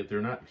 Like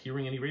they're not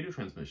hearing any radio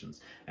transmissions,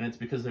 and it's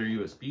because their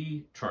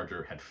USB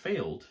charger had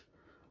failed,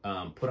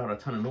 put out a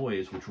ton of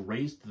noise, which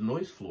raised the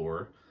noise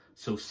floor,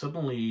 so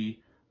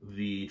suddenly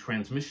the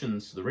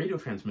transmissions, the radio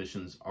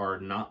transmissions, are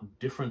not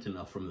different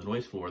enough from the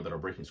noise floor that are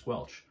breaking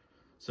squelch.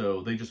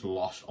 So they just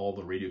lost all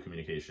the radio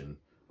communication,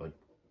 like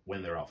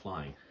when they're out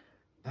flying.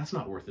 That's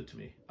not worth it to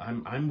me.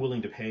 I'm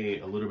willing to pay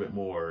a little bit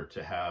more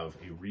to have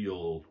a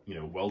real, you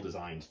know,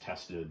 well-designed,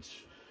 tested,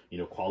 you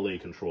know, quality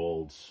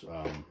controlled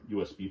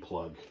USB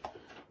plug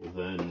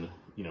than,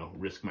 you know,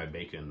 risk my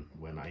bacon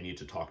when I need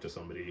to talk to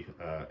somebody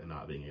and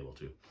not being able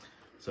to.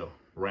 So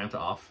rant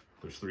off.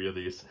 There's 3 of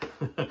these.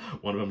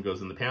 One of them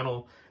goes in the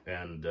panel,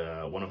 and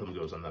one of them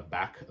goes on the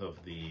back of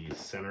the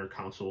center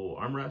console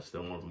armrest,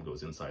 and one of them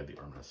goes inside the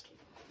armrest.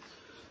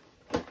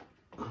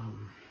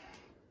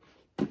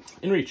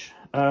 InReach.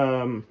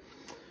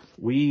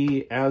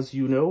 We, as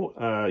you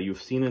know,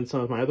 you've seen in some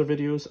of my other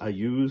videos, I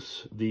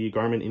use the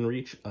Garmin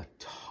InReach a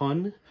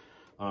ton.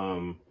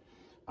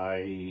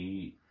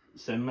 I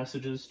send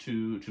messages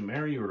to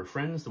Mary or to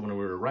friends when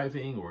we're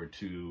arriving, or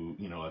to,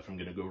 you know, if I'm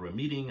going to go to a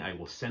meeting, I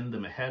will send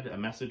them ahead a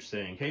message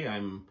saying, hey,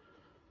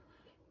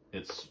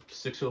 it's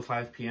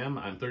 6:05 p.m.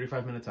 I'm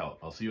 35 minutes out.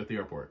 I'll see you at the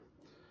airport.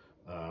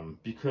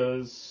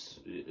 Because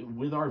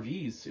with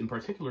RVs in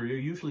particular, you're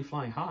usually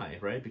flying high,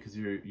 right? Because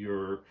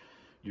you're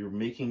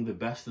making the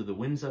best of the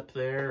winds up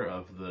there,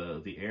 of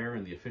the air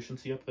and the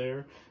efficiency up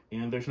there,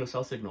 and there's no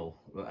cell signal.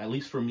 At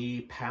least for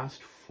me,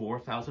 past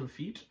 4,000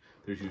 feet,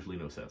 there's usually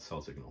no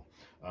cell signal.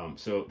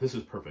 So this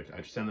is perfect. I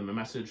just send them a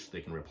message,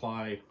 they can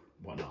reply,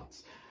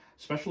 whatnots.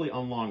 Especially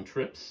on long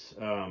trips,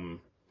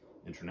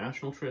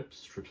 international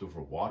trips, trips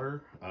over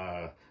water,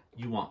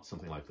 you want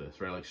something like this,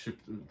 right? Like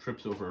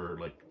trips over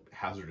like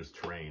hazardous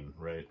terrain,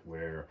 right?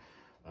 Where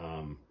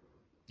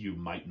there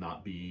might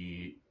not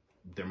be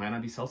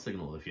cell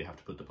signal if you have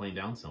to put the plane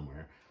down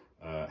somewhere.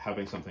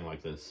 Having something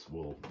like this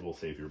will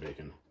save your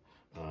bacon.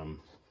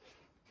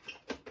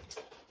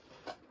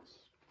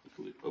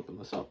 Open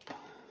this up.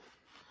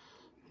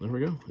 There we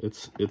go.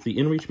 It's the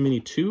InReach Mini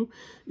 2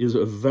 is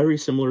very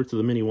similar to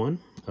the Mini 1.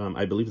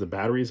 I believe the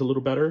battery is a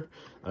little better.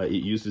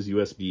 It uses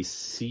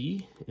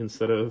USB-C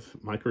instead of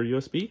micro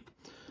USB.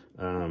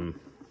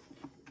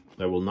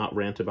 I will not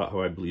rant about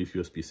how I believe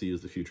USB-C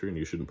is the future and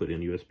you shouldn't put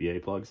in USB-A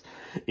plugs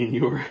in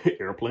your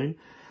airplane.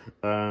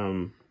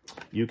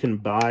 You can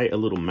buy a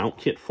little mount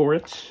kit for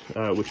it,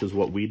 which is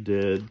what we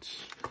did.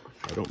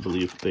 I don't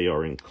believe they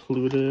are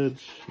included.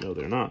 No,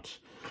 they're not.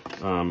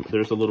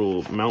 There's a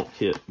little mount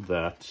kit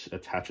that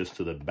attaches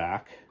to the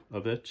back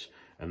of it,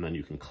 and then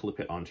you can clip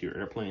it onto your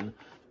airplane.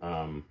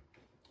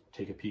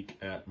 Take a peek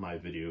at my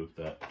video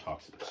that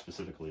talks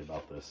specifically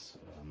about this.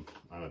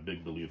 I'm a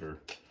big believer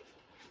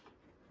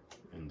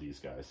in these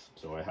guys,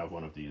 so I have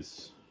one of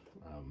these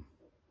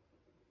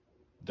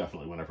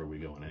definitely whenever we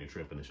go on any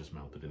trip, and it's just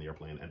mounted in the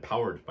airplane and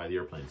powered by the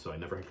airplane, so I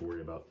never have to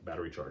worry about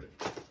battery charging.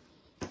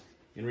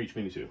 InReach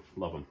Mini 2,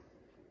 love them.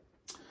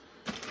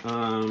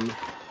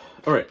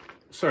 All right.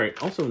 Sorry,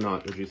 also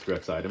not a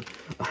G3X item.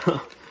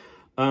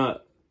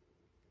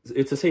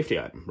 It's a safety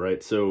item,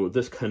 right? So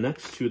this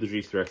connects to the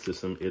G3X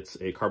system. It's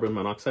a carbon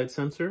monoxide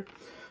sensor.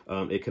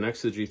 It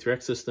connects to the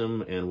G3X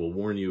system and will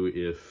warn you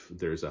if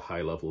there's a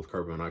high level of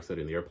carbon monoxide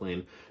in the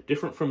airplane.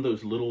 Different from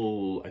those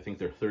little, I think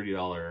they're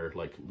 $30,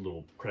 like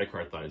little credit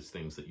card size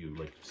things that you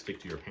like stick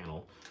to your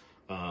panel.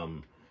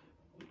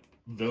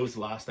 Those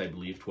last, I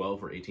believe,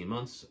 12 or 18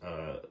 months.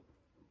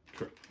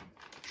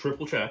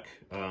 triple check,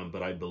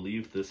 but I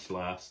believe this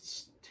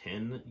lasts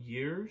 10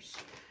 years.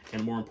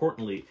 And more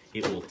importantly,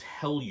 it will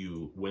tell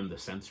you when the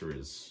sensor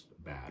is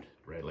bad,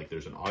 right? Like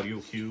there's an audio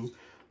cue.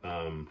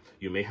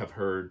 You may have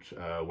heard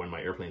when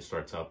my airplane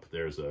starts up,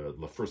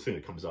 the first thing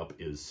that comes up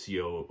is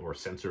CO or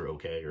sensor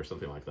okay or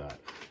something like that.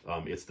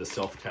 It's the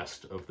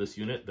self-test of this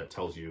unit that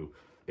tells you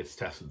it's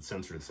tested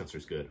the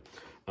sensor's good.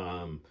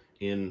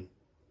 In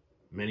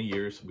many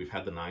years, we've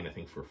had the 9, I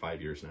think, for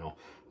 5 years now.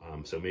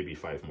 So maybe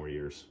 5 more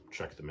years,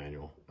 check the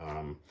manual.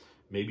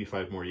 Maybe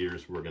 5 more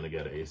years, we're gonna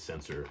get a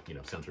sensor,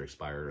 sensor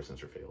expired or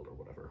sensor failed or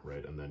whatever,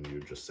 right? And then you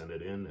just send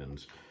it in,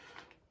 and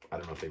I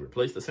don't know if they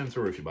replace the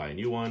sensor or if you buy a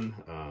new one,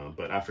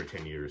 but after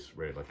 10 years,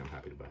 right, like I'm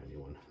happy to buy a new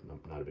one,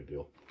 not a big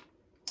deal.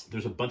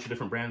 There's a bunch of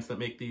different brands that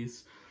make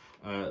these.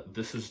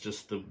 This is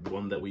just the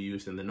one that we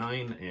used in the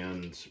 9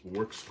 and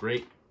works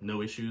great,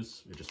 no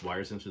issues. It just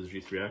wires into the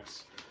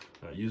G3X,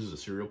 uses a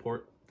serial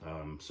port,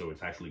 so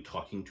it's actually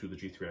talking to the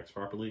G3X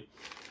properly.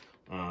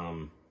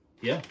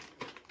 Yeah,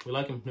 we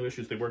like them, no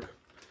issues, they work.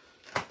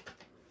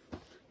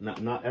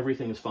 Not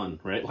everything is fun,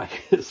 right?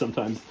 Like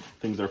sometimes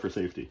things are for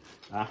safety.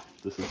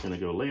 This is gonna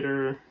go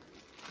later.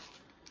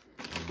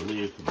 I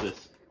believe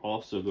this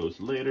also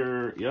goes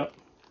later. Yep.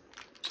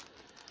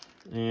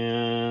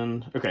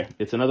 And okay,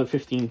 it's another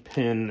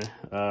 15-pin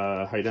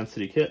high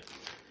density kit.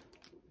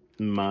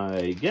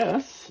 My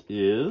guess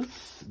is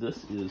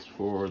this is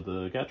for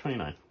the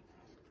GAD29.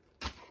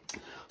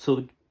 So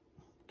the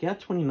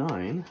GAD29,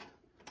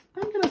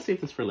 I'm gonna save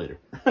this for later.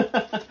 We're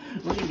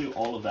gonna do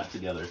all of that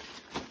together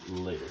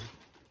later.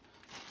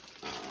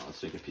 Let's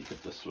take a peek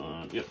at this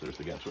one. Yep, there's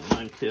the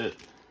GAD29 kit.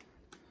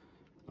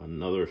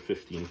 Another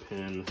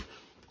 15-pin.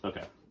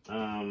 Okay.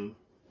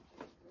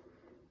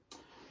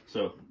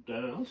 So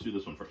let's do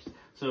this one first.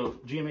 So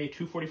GMA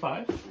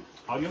 245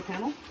 audio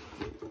panel.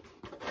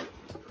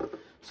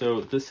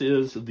 So this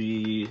is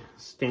the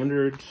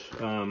standard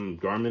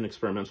Garmin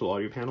experimental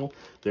audio panel.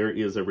 There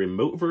is a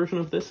remote version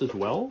of this as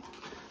well.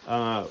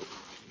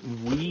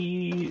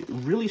 We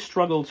really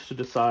struggled to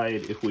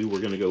decide if we were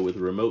going to go with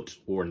remote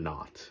or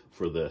not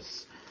for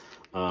this.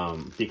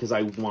 Because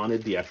I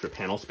wanted the extra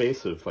panel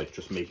space of like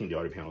just making the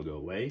audio panel go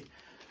away.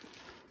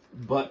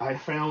 But I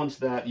found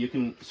that you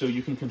can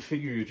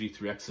configure your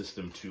G3X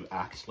system to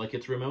act like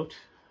it's remote,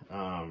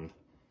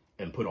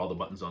 and put all the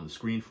buttons on the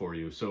screen for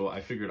you. So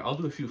I figured I'll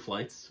do a few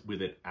flights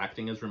with it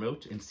acting as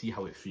remote and see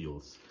how it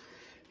feels.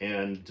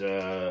 And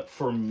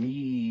for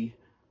me,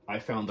 I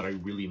found that I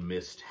really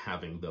missed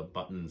having the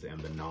buttons and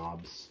the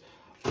knobs.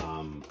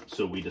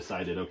 So we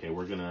decided, okay,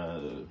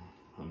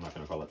 I'm not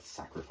going to call it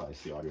sacrifice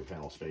the audio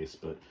panel space,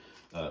 but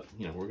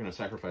we're going to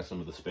sacrifice some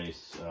of the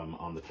space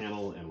on the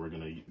panel, and we're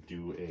going to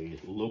do a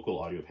local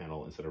audio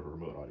panel instead of a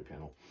remote audio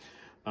panel.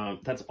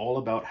 That's all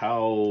about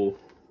how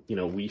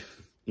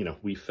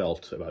we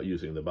felt about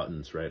using the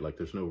buttons, right? Like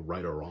there's no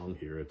right or wrong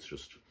here. It's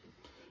just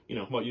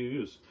what you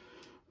use.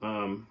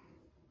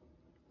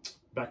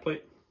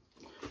 Backplate.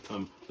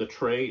 The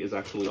tray is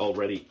actually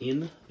already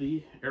in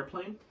the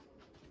airplane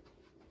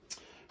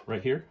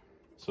right here.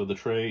 So the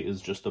tray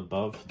is just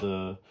above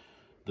the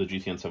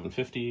GTN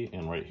 750,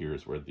 and right here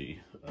is where the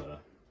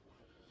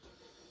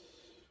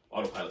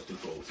Autopilot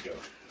controls go.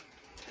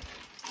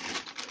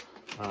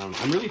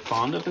 I'm really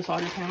fond of this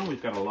audio panel.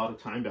 We've got a lot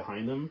of time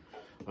behind them.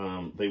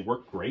 They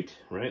work great,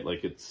 right?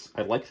 Like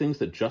I like things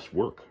that just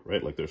work,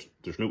 right? Like there's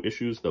no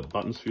issues. The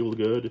buttons feel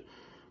good.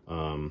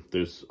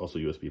 There's also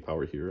USB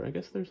power here. I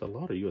guess there's a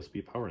lot of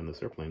USB power in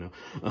this airplane now.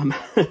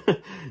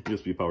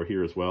 USB power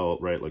here as well,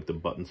 right? Like the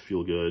buttons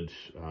feel good,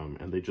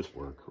 and they just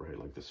work, right?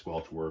 Like the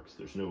squelch works.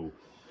 There's no,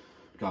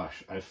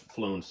 gosh, I've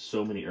flown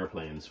so many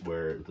airplanes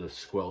where the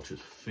squelch is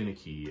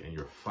finicky and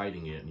you're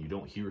fighting it and you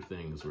don't hear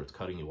things or it's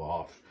cutting you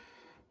off.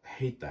 I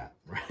hate that,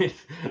 right?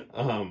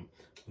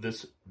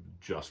 This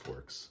just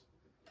works.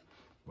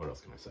 What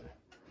else can I say?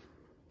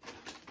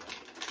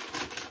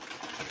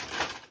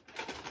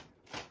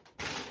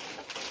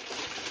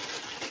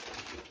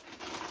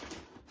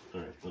 All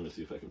right, let me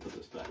see if I can put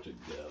this back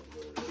together.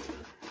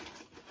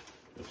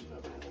 This is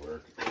never gonna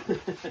work.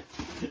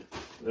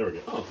 There we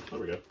go. Oh, there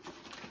we go.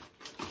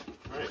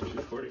 All right,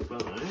 245.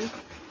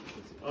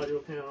 That's the audio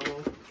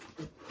panel.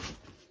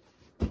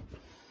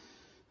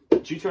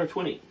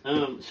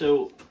 GTR20.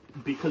 So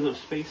because of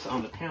space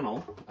on the panel,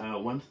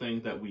 one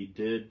thing that we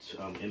did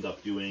end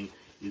up doing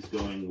is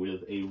going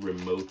with a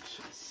remote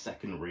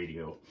second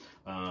radio.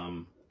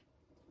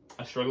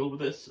 I struggled with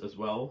this as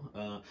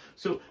well.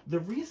 So the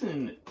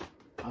reason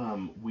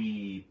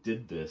we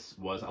did this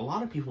was a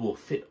lot of people will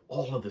fit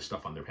all of this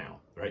stuff on their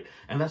panel, right?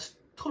 And that's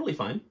totally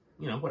fine,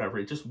 whatever.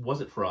 It just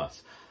wasn't for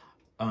us.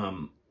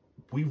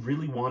 We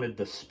really wanted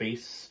the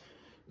space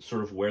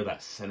sort of where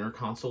that center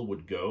console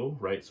would go,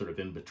 right? Sort of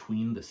in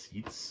between the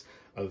seats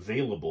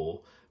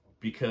available,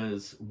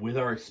 because with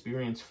our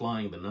experience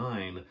flying the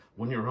 9,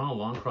 when you're on a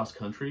long cross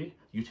country,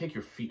 you take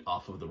your feet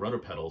off of the rudder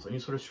pedals and you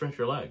sort of stretch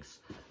your legs.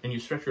 And you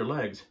stretch your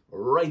legs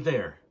right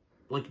there,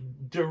 like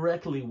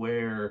directly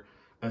where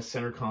a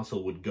center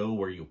console would go,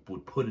 where you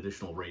would put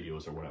additional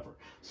radios or whatever.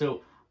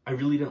 So I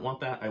really didn't want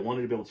that. I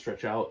wanted to be able to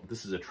stretch out.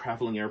 This is a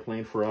traveling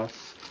airplane for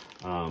us.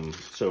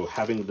 So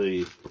having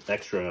the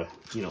extra,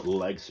 you know,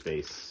 leg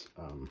space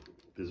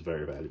is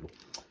very valuable.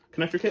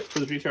 Connector kit for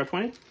the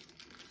GTR20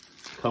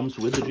 comes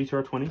with the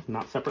GTR20,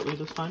 not separately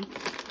this time.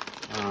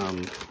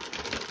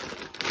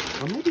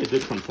 Or maybe it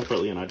did come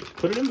separately and I just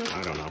put it in there.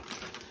 I don't know.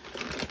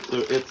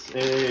 So it's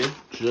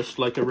just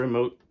like a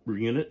remote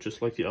unit,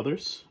 just like the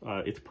others.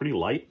 It's pretty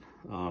light,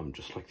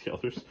 just like the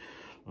others.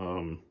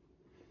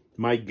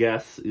 My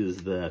guess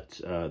is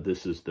that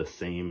this is the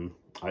same.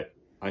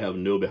 I have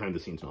no behind the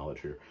scenes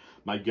knowledge here.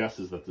 My guess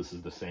is that this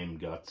is the same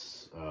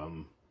guts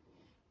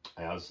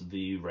as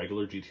the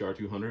regular GTR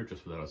 200,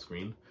 just without a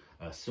screen.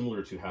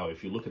 Similar to how,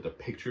 if you look at the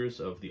pictures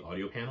of the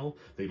audio panel,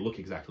 they look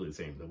exactly the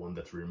same. The one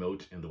that's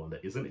remote and the one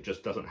that isn't, it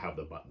just doesn't have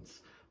the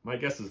buttons. My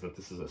guess is that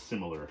this is a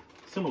similar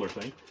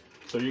thing.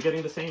 So you're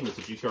getting the same as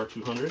the GTR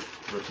 200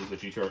 versus the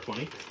GTR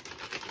 20.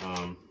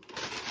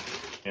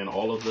 And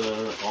all of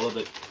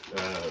the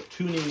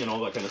tuning and all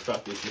that kind of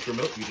stuff is just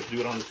remote. You just do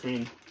it on the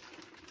screen,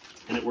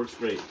 and it works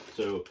great.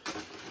 So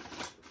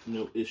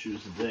no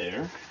issues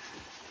there.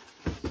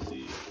 Let's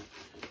see.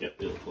 Yep,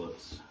 it'll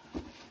close.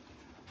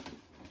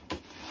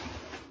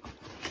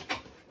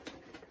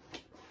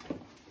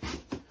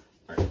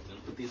 All right, then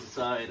put these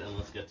aside, and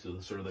let's get to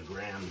the sort of the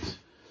grand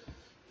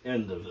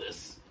end of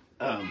this.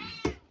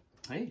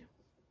 Hey,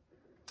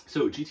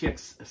 so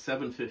GTX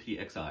 750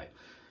 Xi.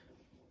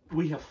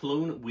 We have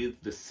flown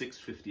with the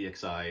 650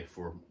 Xi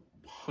for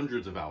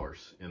hundreds of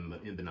hours in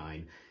the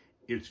 9.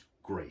 It's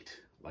great.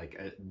 Like,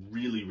 it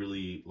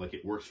really, like,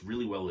 it works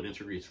really well. It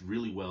integrates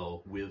really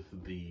well with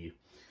the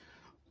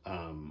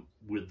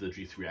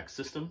G3X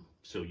system,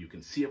 so you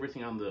can see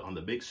everything on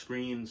the big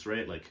screens,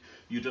 right? Like,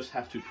 you just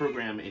have to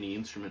program any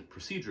instrument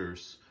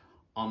procedures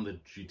on the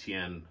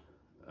GTN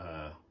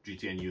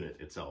unit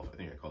itself. I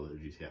think I call it a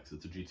GTX.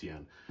 It's a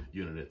GTN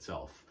unit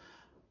itself.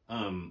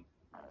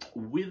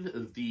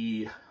 With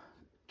the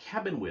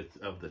cabin width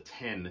of the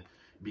 10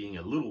 being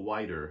a little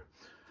wider,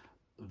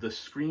 the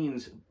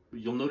screens,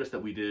 you'll notice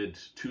that we did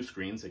 2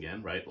 screens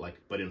again, right? Like,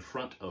 but in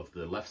front of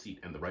the left seat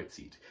and the right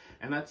seat.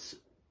 And that's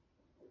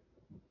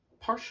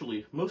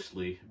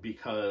mostly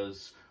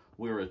because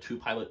we're a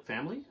 2-pilot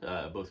family.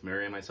 Both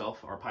Mary and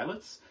myself are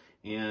pilots.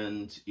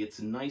 And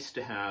it's nice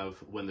to have,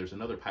 when there's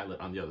another pilot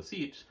on the other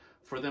seat,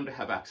 for them to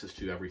have access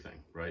to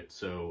everything, right?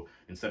 So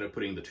instead of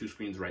putting the 2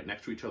 screens right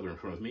next to each other in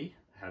front of me,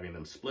 having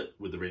them split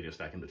with the radio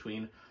stack in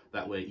between,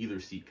 that way either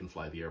seat can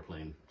fly the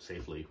airplane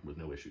safely with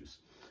no issues.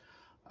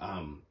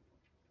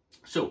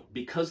 So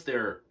because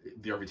the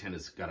RV-10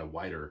 has got a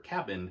wider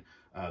cabin,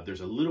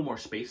 there's a little more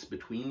space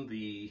between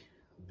the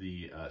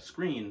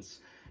screens,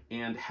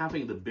 and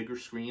having the bigger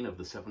screen of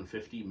the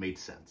 750 made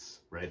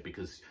sense, right?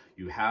 Because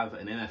you have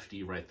an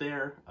NFD right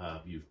there,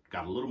 you've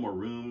got a little more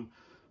room,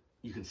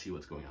 you can see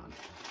what's going on.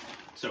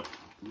 So,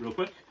 real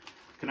quick,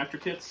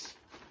 connector kits.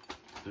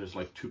 There's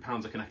like 2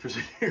 pounds of connectors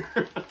in here.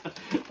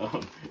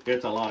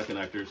 It's a lot of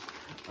connectors.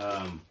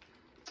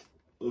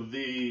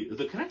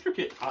 The connector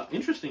kit,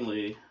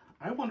 interestingly,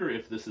 I wonder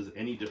if this is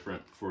any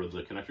different for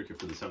the connector kit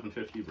for the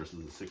 750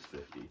 versus the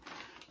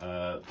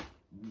 650.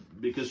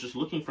 Because just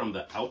looking from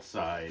the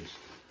outside,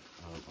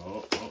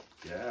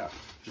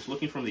 just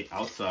looking from the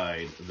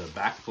outside, the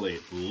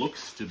backplate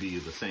looks to be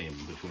the same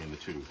between the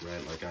two,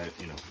 right? Like,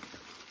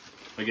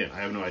 again, I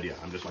have no idea.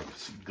 I'm just like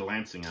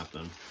glancing at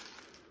them.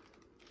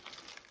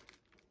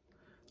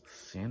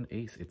 San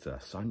Ace, it's a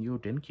Sanyo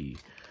Denki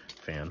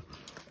fan.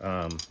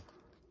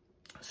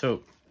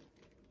 So,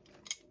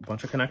 a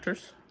bunch of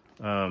connectors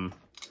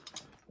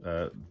that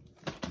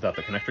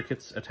the connector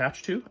kit's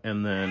attached to,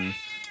 and then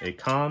a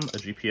COM, a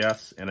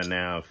GPS, and a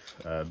nav,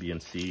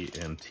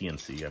 BNC and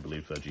TNC. I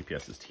believe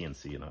GPS is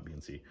TNC and not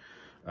BNC,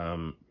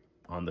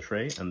 on the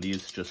tray. And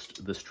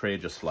this tray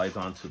just slides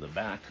onto the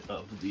back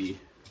of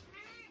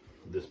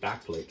this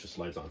back plate just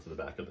slides onto the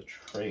back of the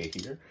tray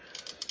here.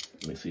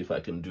 Let me see if I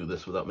can do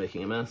this without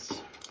making a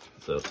mess.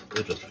 So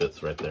it just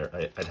fits right there.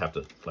 I'd have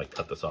to like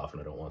cut this off,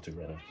 and I don't want to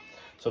right now.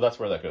 So that's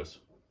where that goes.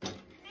 I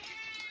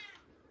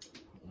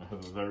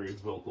have a very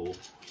vocal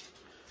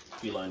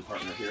feline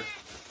partner here.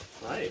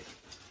 Hi.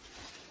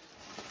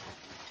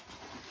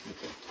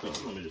 Okay, so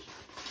let me just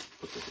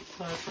put this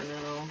aside for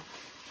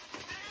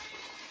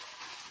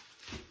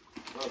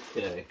now.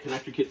 Okay,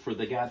 connector kit for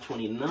the GAD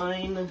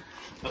 29.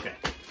 Okay,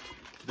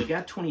 the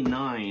GAD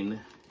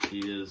 29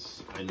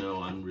 is, I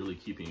know I'm really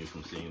keeping you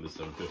from seeing the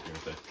 750 in a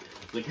sec.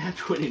 The GAD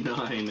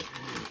 29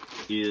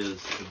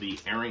 is the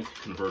ARINC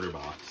converter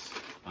box.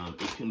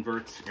 It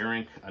converts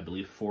ARINC, I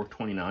believe,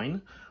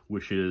 429,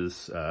 which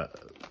is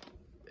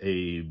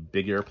a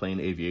big airplane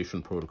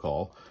aviation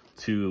protocol,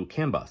 to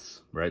CAN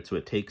bus, right? So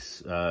it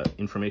takes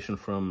information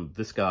from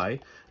this guy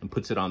and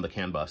puts it on the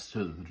CAN bus so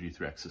that the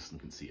G3X system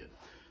can see it.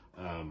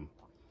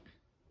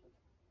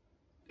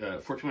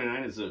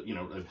 429 is a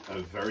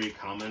very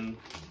common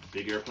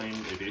big airplane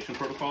aviation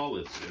protocol.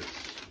 It's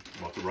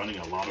running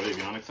a lot of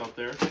avionics out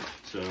there,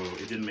 so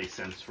it didn't make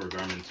sense for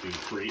Garmin to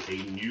create a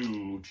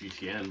new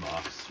GTN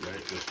box,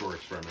 right, just for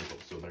experimental.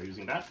 So they're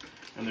using that,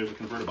 and there's a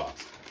converter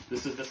box.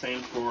 This is the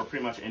same for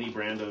pretty much any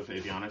brand of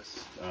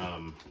avionics,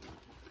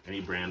 any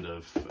brand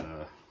of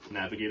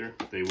navigator.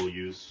 They will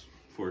use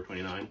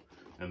 429,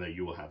 and then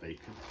you will have a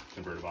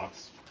converter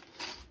box.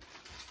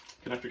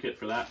 Connector kit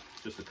for that,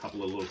 just a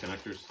couple of little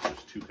connectors.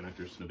 There's 2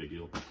 connectors, no big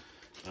deal.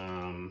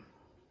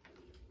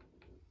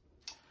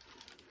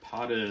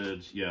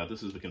 Potted, yeah,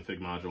 this is the config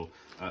module.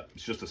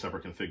 It's just a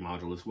separate config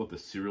module. It's what the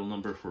serial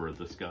number for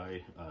this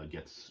guy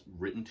gets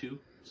written to,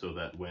 so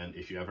that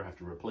if you ever have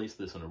to replace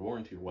this under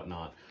warranty or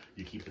whatnot,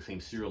 you keep the same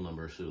serial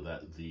number so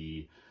that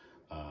the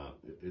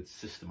it's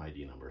system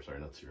ID number, sorry,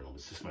 not serial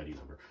number, system ID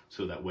number,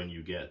 so that when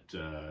you get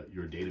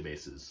your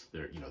databases,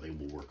 they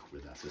will work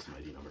with that system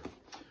ID number.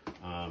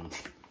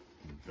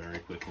 Very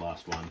quick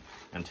last one.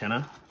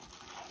 Antenna,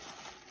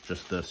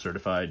 just the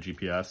certified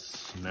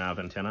GPS nav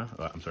antenna.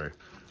 I'm sorry,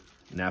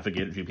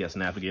 GPS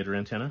navigator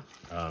antenna.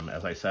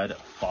 As I said,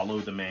 follow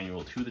the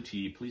manual to the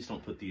T. Please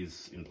don't put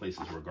these in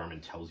places where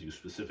Garmin tells you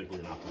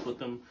specifically not to put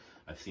them.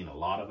 I've seen a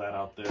lot of that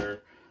out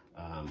there.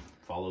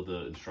 Follow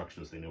the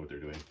instructions, they know what they're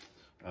doing.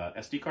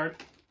 SD card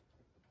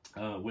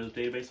with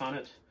database on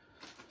it.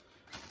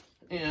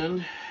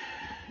 And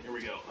here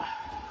we go.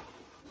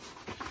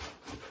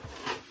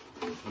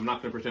 I'm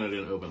not going to pretend I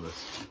didn't open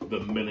this the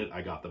minute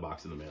I got the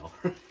box in the mail,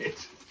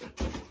 right?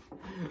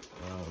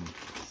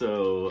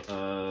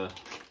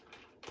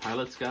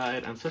 Pilot's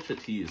guide. I'm such a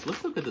tease.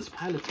 Let's look at this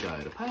pilot's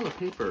guide. A pile of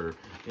paper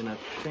in a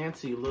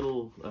fancy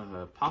little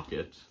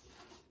pocket,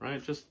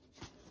 right? Just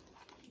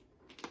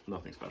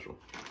nothing special.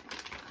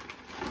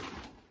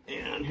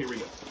 And here we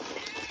go.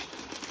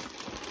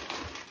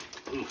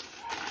 Oof.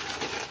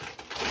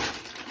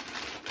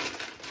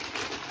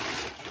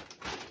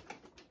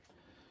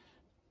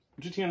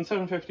 GTN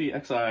 750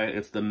 Xi,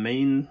 it's the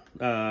main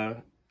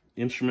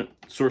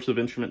source of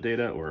instrument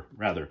data, or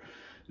rather,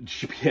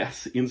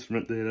 GPS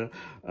instrument data.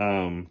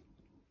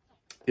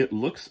 It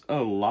looks a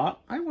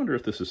lot, I wonder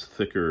if this is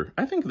thicker.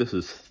 I think this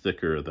is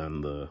thicker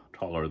than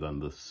taller than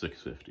the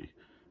 650.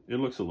 It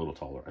looks a little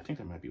taller. I think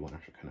there might be one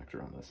extra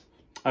connector on this.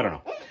 I don't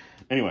know.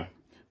 Anyway,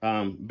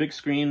 big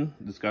screen.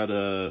 It's got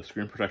a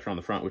screen protector on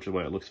the front, which is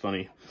why it looks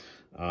funny.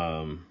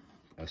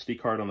 SD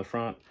card on the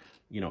front.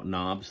 You know,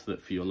 knobs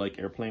that feel like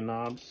airplane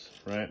knobs,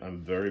 right? I'm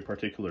very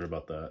particular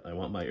about that. I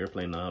want my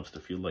airplane knobs to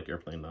feel like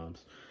airplane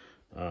knobs.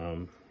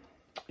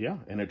 Yeah,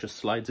 and it just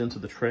slides into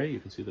the tray.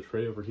 You can see the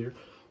tray over here.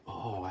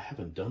 Oh, I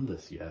haven't done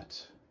this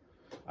yet.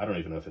 I don't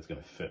even know if it's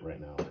gonna fit right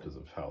now because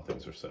of how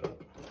things are set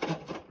up.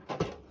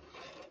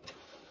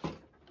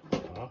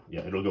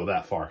 Yeah, it'll go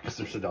that far because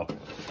there's a delta.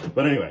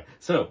 But anyway,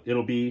 so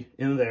it'll be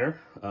in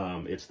there.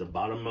 It's the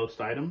bottommost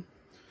item.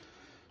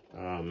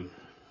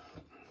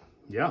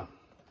 Yeah,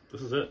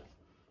 this is it.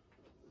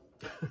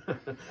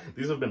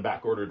 These have been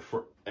back ordered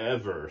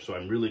forever, so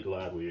I'm really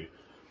glad we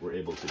were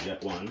able to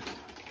get one.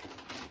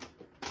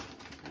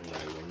 And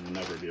I will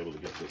never be able to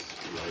get this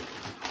right.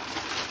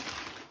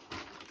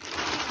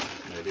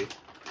 Maybe.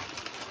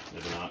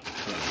 Maybe not.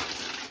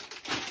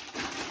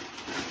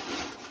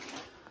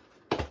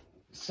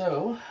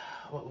 So,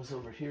 what was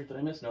over here? Did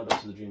I miss? No, this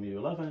is the GMU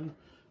 11.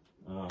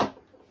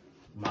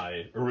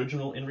 My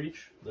original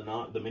InReach,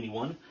 the Mini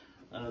 1,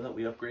 that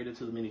we upgraded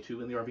to the Mini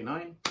 2 in the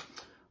RV-9.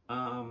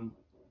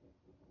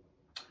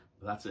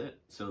 That's it.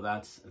 So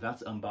that's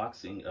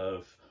unboxing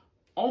of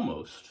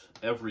almost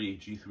every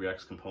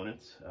G3X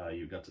component.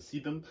 You got to see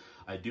them.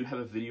 I do have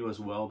a video as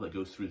well that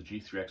goes through the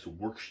G3X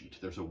worksheet.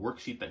 There's a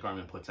worksheet that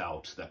Garmin puts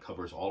out that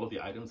covers all of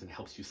the items and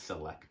helps you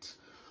select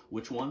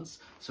which ones.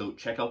 So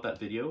check out that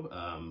video.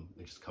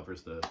 It just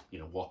covers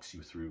walks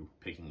you through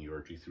picking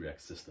your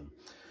G3X system.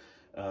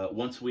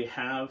 Once we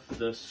have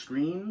the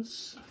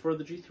screens for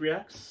the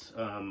G3X,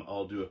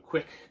 I'll do a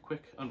quick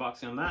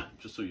unboxing on that,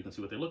 just so you can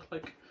see what they look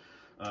like.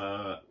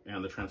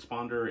 And the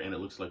transponder, and it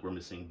looks like we're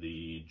missing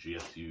the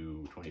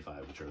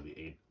GSU-25, which are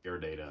the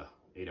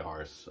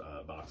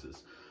ADAHRS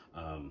boxes.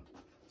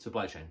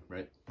 Supply chain,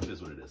 right? It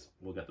is what it is.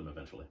 We'll get them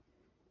eventually.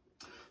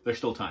 There's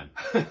still time.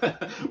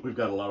 We've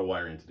got a lot of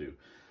wiring to do.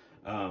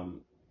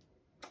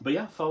 But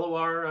yeah, follow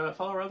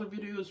our other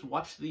videos.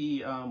 Watch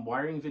the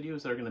wiring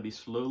videos that are going to be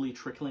slowly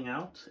trickling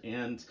out.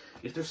 And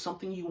if there's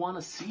something you want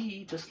to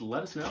see, just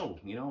let us know.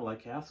 You know,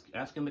 like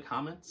ask in the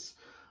comments.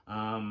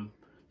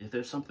 If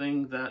there's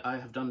something that I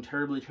have done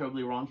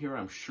terribly wrong here,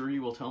 I'm sure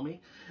you will tell me.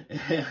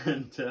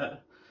 And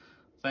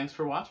thanks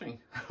for watching.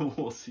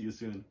 We'll see you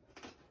soon.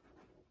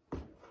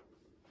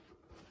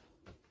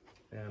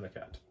 And a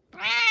cat.